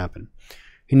need to happen.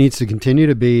 He needs to continue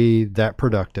to be that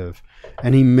productive,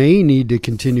 and he may need to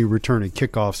continue returning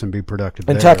kickoffs and be productive.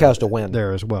 And Tech has to win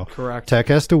there as well. Correct. Tech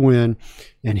has to win,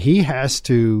 and he has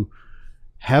to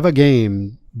have a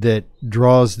game that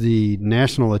draws the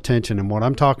national attention. And what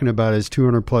I'm talking about is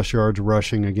 200-plus yards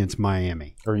rushing against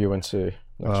Miami. Or UNC.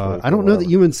 I don't know that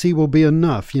UNC will be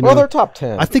enough. Well, they're top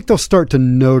 10. I think they'll start to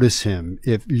notice him.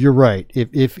 If you're right,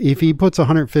 if he puts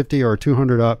 150 or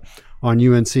 200 up on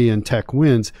UNC and Tech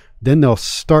wins, then they'll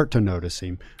start to notice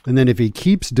him. And then if he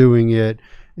keeps doing it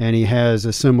and he has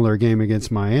a similar game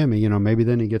against Miami, maybe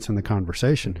then he gets in the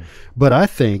conversation. Mm-hmm. But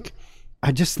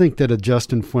I just think that a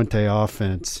Justin Fuente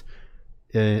offense,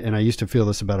 and I used to feel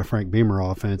this about a Frank Beamer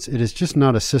offense, it is just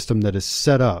not a system that is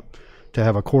set up to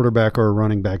have a quarterback or a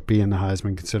running back be in the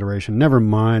Heisman consideration. Never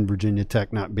mind Virginia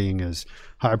Tech not being as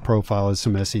high profile as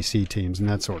some SEC teams and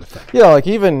that sort of thing. Yeah, like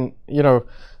even,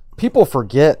 people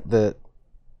forget that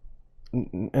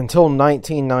until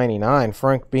 1999,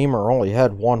 Frank Beamer only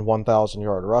had one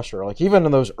 1,000-yard rusher. Like even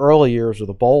in those early years of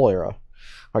the bowl era,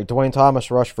 like Dwayne Thomas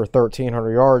rushed for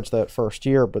 1,300 yards that first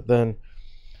year, but then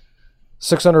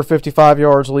 655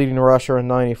 yards leading rusher in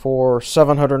 94,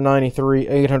 793,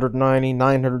 890,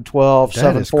 912,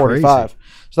 745.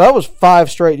 So that was 5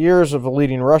 straight years of a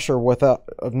leading rusher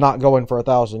of not going for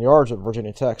 1,000 yards at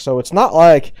Virginia Tech. So it's not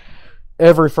like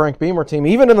every Frank Beamer team,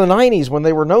 even in the 90s when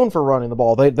they were known for running the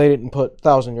ball, they didn't put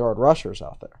 1,000-yard rushers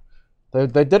out there.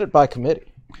 They did it by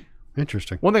committee.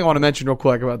 Interesting. One thing I want to mention real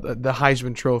quick about the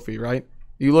Heisman Trophy, right?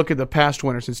 You look at the past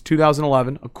winners since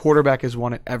 2011, a quarterback has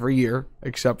won it every year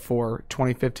except for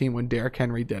 2015 when Derrick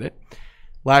Henry did it.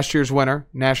 Last year's winner,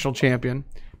 national champion.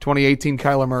 2018,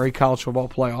 Kyler Murray, college football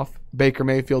playoff. Baker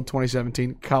Mayfield,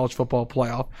 2017, college football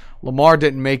playoff. Lamar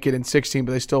didn't make it in 16,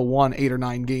 but they still won 8 or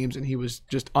 9 games, and he was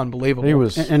just unbelievable. He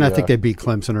was, and I think they beat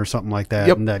Clemson or something like that,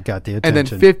 and that got the attention. And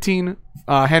then 15,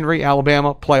 Henry,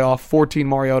 Alabama, playoff. 14,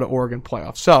 Mariota, Oregon,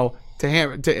 playoff. So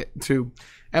to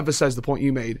emphasize the point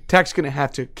you made, Tech's going to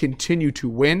have to continue to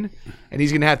win, and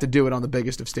he's going to have to do it on the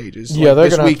biggest of stages. Yeah, they're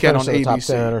this going to weekend on the top ABC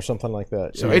 10 or something like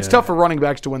that. So it's tough for running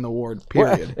backs to win the award.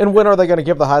 Period. And when are they going to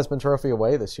give the Heisman Trophy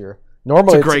away this year?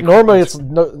 Normally,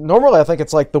 I think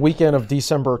it's like the weekend of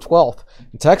December 12th.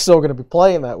 And Tech's still going to be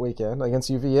playing that weekend against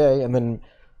UVA, and then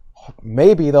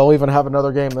maybe they'll even have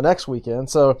another game the next weekend.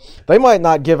 So they might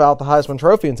not give out the Heisman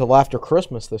Trophy until after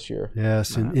Christmas this year.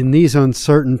 Yes, in these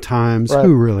uncertain times,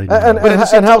 who really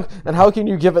knows? And how can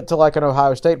you give it to like an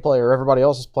Ohio State player? Everybody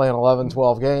else is playing 11,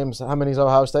 12 games. How many is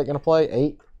Ohio State going to play?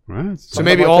 8? Right. So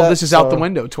maybe all of this is out the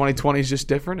window. 2020 is just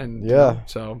different. And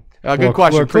so good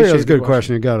question. Well, that was a good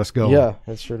question. It got us going. Yeah,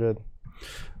 it sure did.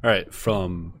 All right,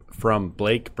 from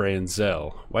Blake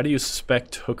Branzel, why do you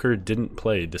suspect Hooker didn't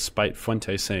play despite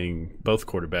Fuente saying both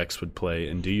quarterbacks would play,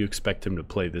 and do you expect him to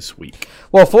play this week?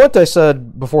 Well, Fuente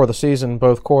said before the season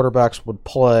both quarterbacks would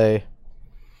play,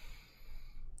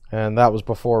 and that was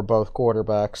before both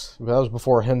quarterbacks. That was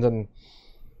before Hendon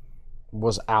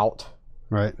was out.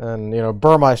 Right. And,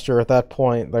 Burmeister at that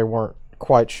point, they weren't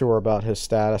quite sure about his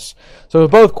status. So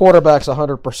with both quarterbacks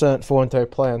 100%, Fuente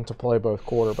planned to play both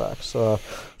quarterbacks.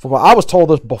 I was told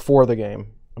this before the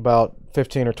game, about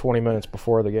 15 or 20 minutes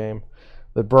before the game,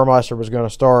 that Burmeister was going to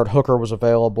start. Hooker was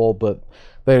available, but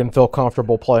they didn't feel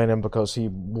comfortable playing him because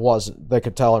they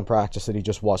could tell in practice that he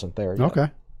just wasn't there yet.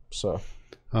 Okay. So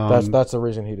that's the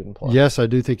reason he didn't play. Yes, I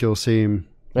do think you'll see him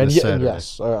this Saturday.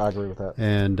 Yes, I agree with that.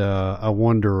 And I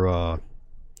wonder...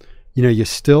 you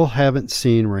still haven't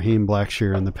seen Raheem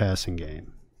Blackshear in the passing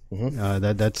game.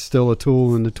 Mm-hmm. That's still a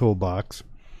tool in the toolbox.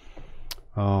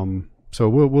 So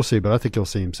we'll see, but I think you'll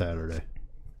see him Saturday.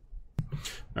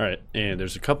 All right, and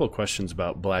there's a couple of questions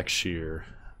about Blackshear.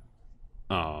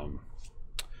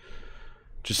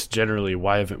 Just generally,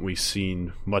 why haven't we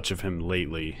seen much of him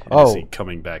lately? And is he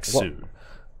coming back soon?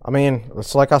 I mean,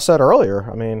 it's like I said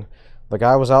earlier. I mean, the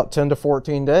guy was out 10 to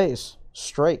 14 days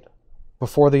straight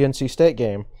before the NC State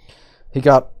game. He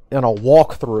got in a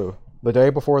walkthrough the day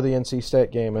before the NC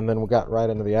State game, and then we got right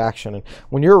into the action. And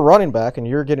when you're a running back and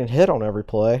you're getting hit on every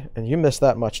play, and you miss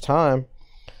that much time,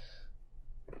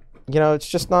 it's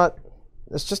just not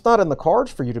in the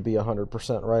cards for you to be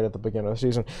 100% right at the beginning of the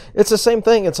season. It's the same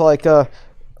thing. It's like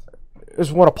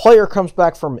is when a player comes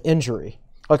back from injury.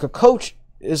 Like a coach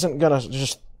isn't going to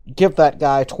just give that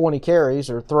guy 20 carries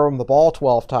or throw him the ball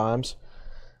 12 times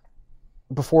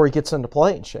before he gets into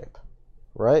playing shape,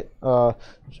 right?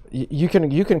 You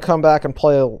can come back and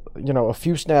play a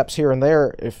few snaps here and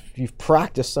there if you've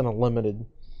practiced in a limited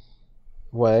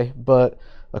way, but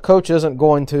a coach isn't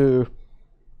going to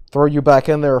throw you back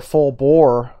in there full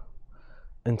bore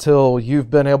until you've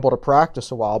been able to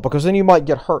practice a while, because then you might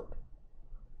get hurt.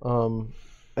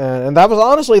 And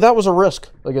that was a risk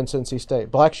against NC State.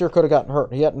 Blackshear could have gotten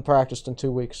hurt. He hadn't practiced in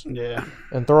 2 weeks. Yeah.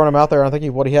 And throwing him out there, I think he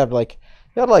had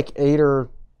 8 or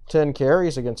 10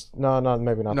 carries against. No,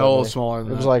 maybe not. No, smaller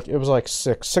than that. It was like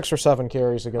 6 or 7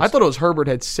 carries against. I thought it was Herbert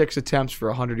had 6 attempts for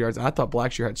 100 yards, and I thought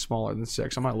Blackshear had smaller than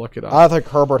 6. I might look it up. I think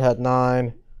Herbert had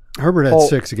 9. Herbert had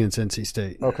 6 against NC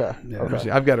State. Okay. Yeah. Okay.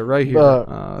 I've got it right here.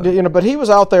 But he was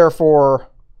out there for,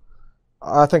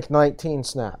 I think, 19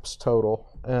 snaps total,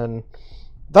 and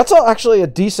that's actually a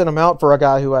decent amount for a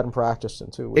guy who hadn't practiced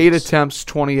in 2 weeks. 8 attempts,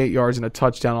 28 yards, and a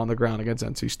touchdown on the ground against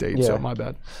NC State. Yeah. So my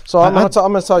bad. So I'm going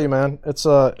to tell you, man, it's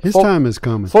his time is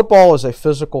coming. Football is a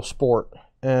physical sport,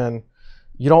 and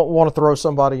you don't want to throw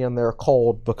somebody in there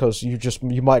cold because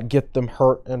you might get them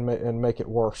hurt and make it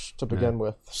worse to begin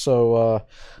with. So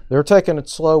they're taking it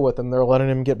slow with him. They're letting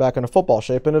him get back into football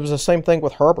shape, and it was the same thing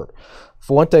with Herbert.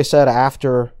 Fuente said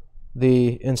after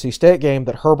the NC State game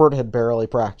that Herbert had barely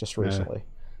practiced recently.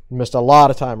 He missed a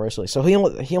lot of time recently. So he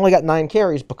only got 9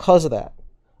 carries because of that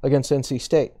against NC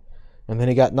State. And then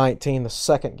he got 19 the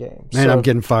second game. Man, I'm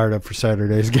getting fired up for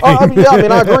Saturday's game. I agree.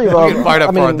 Getting fired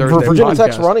up for our Thursday Virginia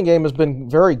Tech's podcast. running game has been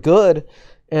very good,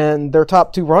 and their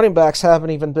top 2 running backs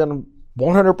haven't even been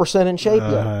 100% in shape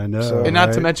yet. I know. So- And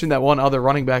not to mention that one other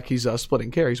running back he's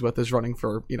splitting carries with is running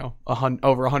for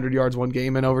over 100 yards one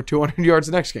game and over 200 yards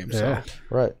the next game. Yeah. So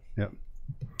Right. Yep.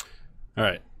 All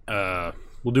right,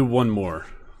 we'll do one more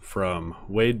from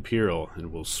Wade Pirrell,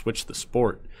 and we'll switch the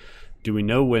sport. Do we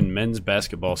know when men's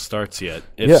basketball starts yet?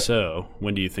 If so,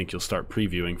 when do you think you'll start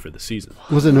previewing for the season?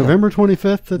 Was it November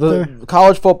 25th? The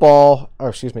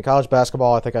college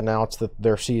basketball, I think announced that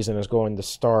their season is going to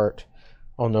start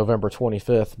on November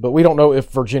 25th, but we don't know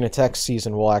if Virginia Tech's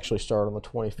season will actually start on the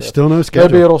 25th. Still no schedule.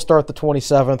 Maybe it'll start the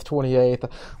 27th, 28th.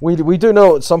 We do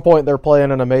know at some point they're playing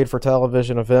in a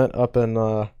made-for-television event up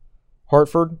in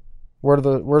Hartford.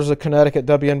 Where's the Connecticut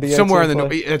WNBA? somewhere in team the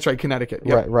play? that's right, Connecticut.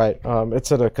 Yep. Right.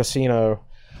 It's at a casino.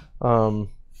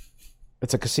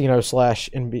 It's a casino /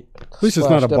 NBA. At least it's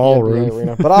not a ballroom.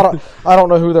 Arena. But I don't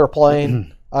know who they're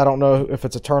playing. I don't know if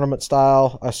it's a tournament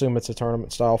style. I assume it's a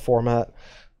tournament style format.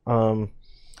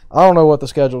 I don't know what the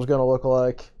schedule is going to look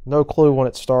like. No clue when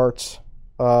it starts.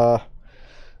 I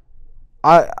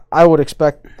would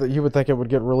expect that you would think it would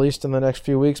get released in the next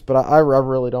few weeks, but I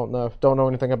really don't know. Don't know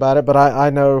anything about it, but I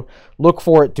know look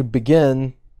for it to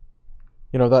begin,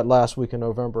 that last week in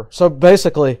November. So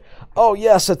basically, oh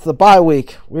yes, it's the bye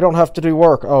week. We don't have to do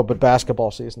work. Oh, but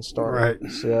basketball season started.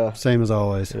 Right. Yeah. Same as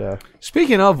always. Yeah.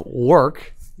 Speaking of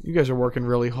work, you guys are working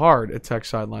really hard at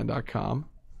TechSideline.com.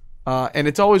 And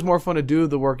it's always more fun to do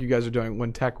the work you guys are doing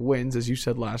when Tech wins, as you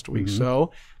said last week.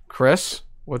 So, Chris,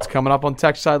 what's coming up on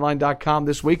TechSideline.com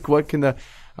this week? What can the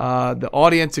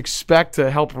audience expect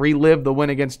to help relive the win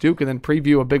against Duke and then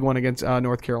preview a big one against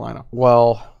North Carolina?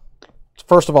 Well,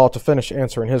 first of all, to finish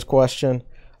answering his question,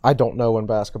 I don't know when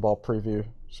basketball previews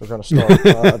are going to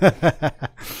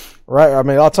start. Right? I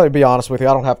mean, I'll be honest with you.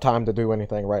 I don't have time to do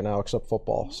anything right now except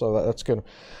football. So that's good.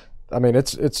 I mean,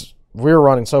 we're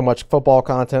running so much football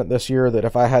content this year that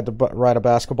if I had to write a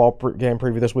basketball game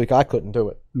preview this week, I couldn't do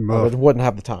it. I wouldn't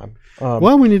have the time.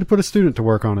 Well, we need to put a student to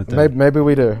work on it then. Maybe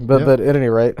we do. But at any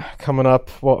rate, coming up,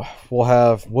 we'll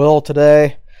have Will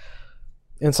today.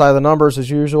 Inside the Numbers as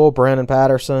usual, Brandon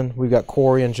Patterson. We've got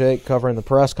Corey and Jake covering the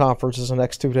press conferences the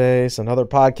next 2 days. Another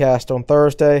podcast on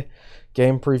Thursday.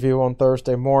 Game preview on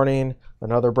Thursday morning.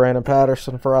 Another Brandon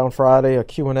Patterson on Friday. A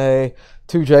Q&A.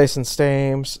 2 Jason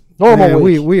Stames. Normal Man,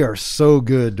 week. we are so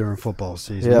good during football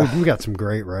season. Yeah. We got some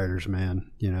great writers,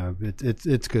 man. You know,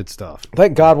 it's good stuff.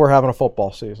 Thank God we're having a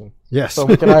football season. Yes. So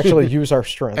we can actually use our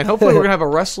strength. And hopefully we're going to have a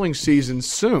wrestling season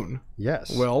soon. Yes.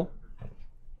 Will.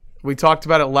 We talked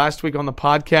about it last week on the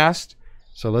podcast.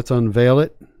 So let's unveil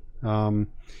it.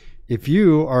 If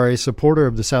you are a supporter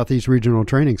of the Southeast Regional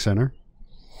Training Center,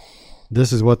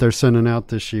 this is what they're sending out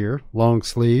this year. Long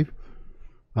sleeve.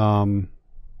 The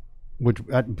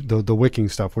wicking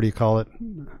stuff, what do you call it?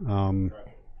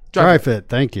 Dry fit.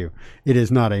 Thank you. It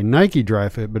is not a Nike dry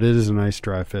fit, but it is a nice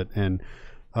dry fit. And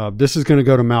this is going to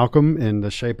go to Malcolm in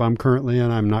the shape I'm currently in.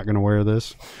 I'm not going to wear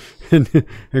this. and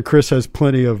Chris has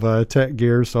plenty of tech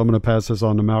gear, so I'm going to pass this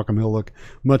on to Malcolm. He'll look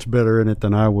much better in it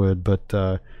than I would.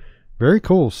 But very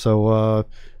cool. So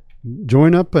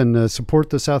join up and support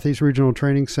the Southeast Regional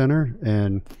Training Center.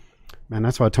 And man,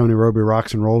 that's why Tony Roby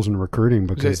rocks and rolls in recruiting.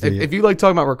 Because if you like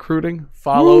talking about recruiting,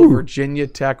 follow Virginia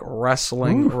Tech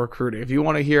Wrestling Recruiting. If you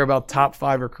want to hear about top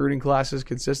 5 recruiting classes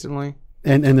consistently.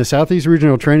 And the Southeast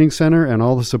Regional Training Center and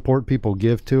all the support people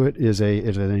give to it is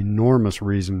an enormous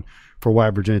reason for why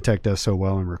Virginia Tech does so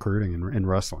well in recruiting and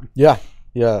wrestling. Yeah.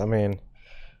 I mean,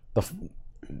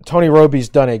 Tony Roby's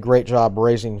done a great job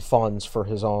raising funds for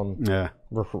his own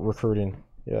recruiting.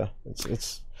 Yeah,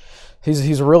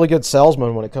 he's a really good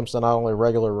salesman when it comes to not only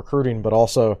regular recruiting but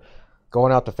also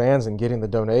going out to fans and getting the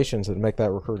donations that make that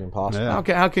recruiting possible. Yeah.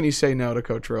 How can you say no to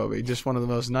Coach Roby? Just one of the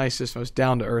most nicest, most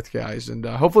down-to-earth guys. And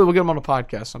hopefully we'll get him on a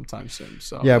podcast sometime soon.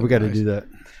 So yeah, we got to do that.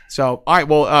 So, all right,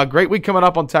 well, great week coming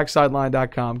up on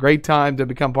TechSideline.com. Great time to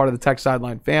become part of the Tech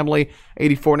Sideline family.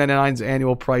 $84.99 is the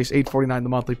annual price, $849 the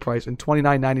monthly price, and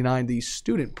 $29.99 the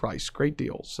student price. Great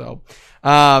deal. So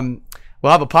we'll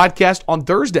have a podcast on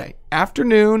Thursday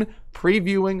afternoon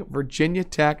previewing Virginia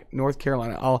Tech, North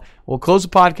Carolina. We'll close the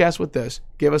podcast with this.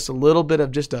 Give us a little bit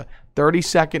of just a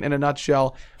 30-second in a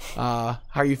nutshell. How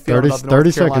are you feeling about the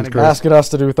North Carolina game? Asking us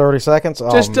to do 30 seconds?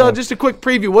 Just a quick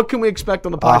preview. What can we expect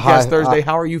on the podcast Thursday?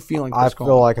 How are you feeling? I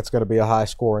feel like it's going to be a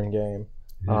high-scoring game.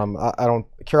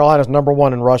 Carolina's number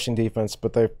 1 in rushing defense,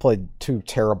 but they've played 2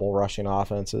 terrible rushing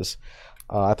offenses.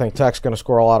 I think Tech's going to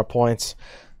score a lot of points.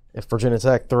 If Virginia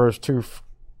Tech throws 2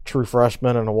 true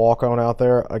freshmen and a walk-on out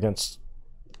there against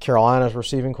Carolina's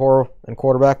receiving core and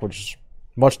quarterback, which is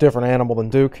a much different animal than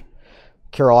Duke,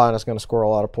 Carolina's going to score a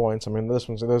lot of points. I mean, this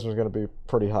one's going to be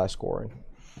pretty high scoring.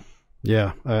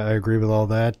 Yeah, I agree with all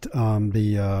that.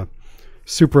 The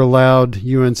super loud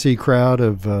UNC crowd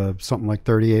of something like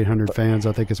 3,800 fans,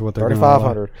 I think is what they're going to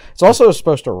 3,500. It's also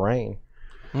supposed to rain.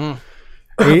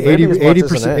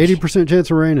 80%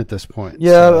 chance of rain at this point.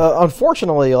 Yeah,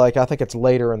 unfortunately, I think it's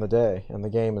later in the day, and the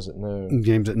game is at noon.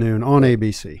 Game's at noon on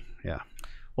ABC. Yeah.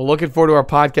 Well, looking forward to our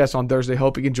podcast on Thursday.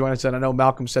 Hope you can join us. And I know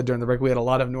Malcolm said during the break we had a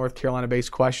lot of North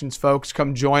Carolina-based questions. Folks,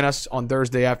 come join us on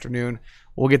Thursday afternoon.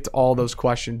 We'll get to all those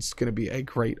questions. It's going to be a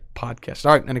great podcast.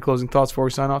 All right, any closing thoughts before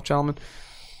we sign off, gentlemen?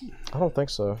 I don't think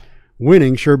so.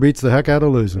 Winning sure beats the heck out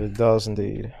of losing. It does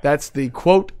indeed. That's the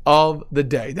quote of the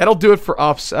day. That'll do it for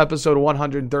us, episode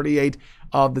 138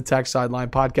 of the Tech Sideline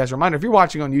Podcast. Reminder, if you're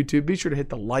watching on YouTube, be sure to hit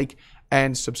the like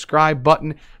and subscribe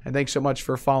button. And thanks so much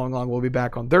for following along. We'll be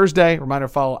back on Thursday. Reminder,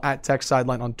 follow at Tech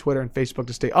Sideline on Twitter and Facebook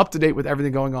to stay up to date with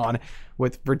everything going on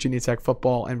with Virginia Tech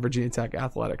football and Virginia Tech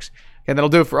athletics. And that'll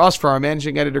do it for us. For our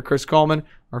managing editor, Chris Coleman,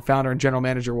 our founder and general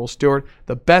manager, Will Stewart,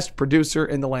 the best producer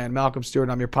in the land, Malcolm Stewart.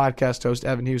 I'm your podcast host,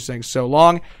 Evan Hughes, saying so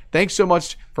long. Thanks so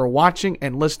much for watching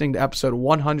and listening to episode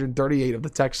 138 of the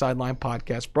Tech Sideline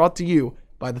Podcast, brought to you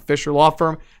by the Fisher Law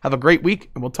Firm. Have a great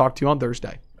week, and we'll talk to you on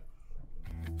Thursday.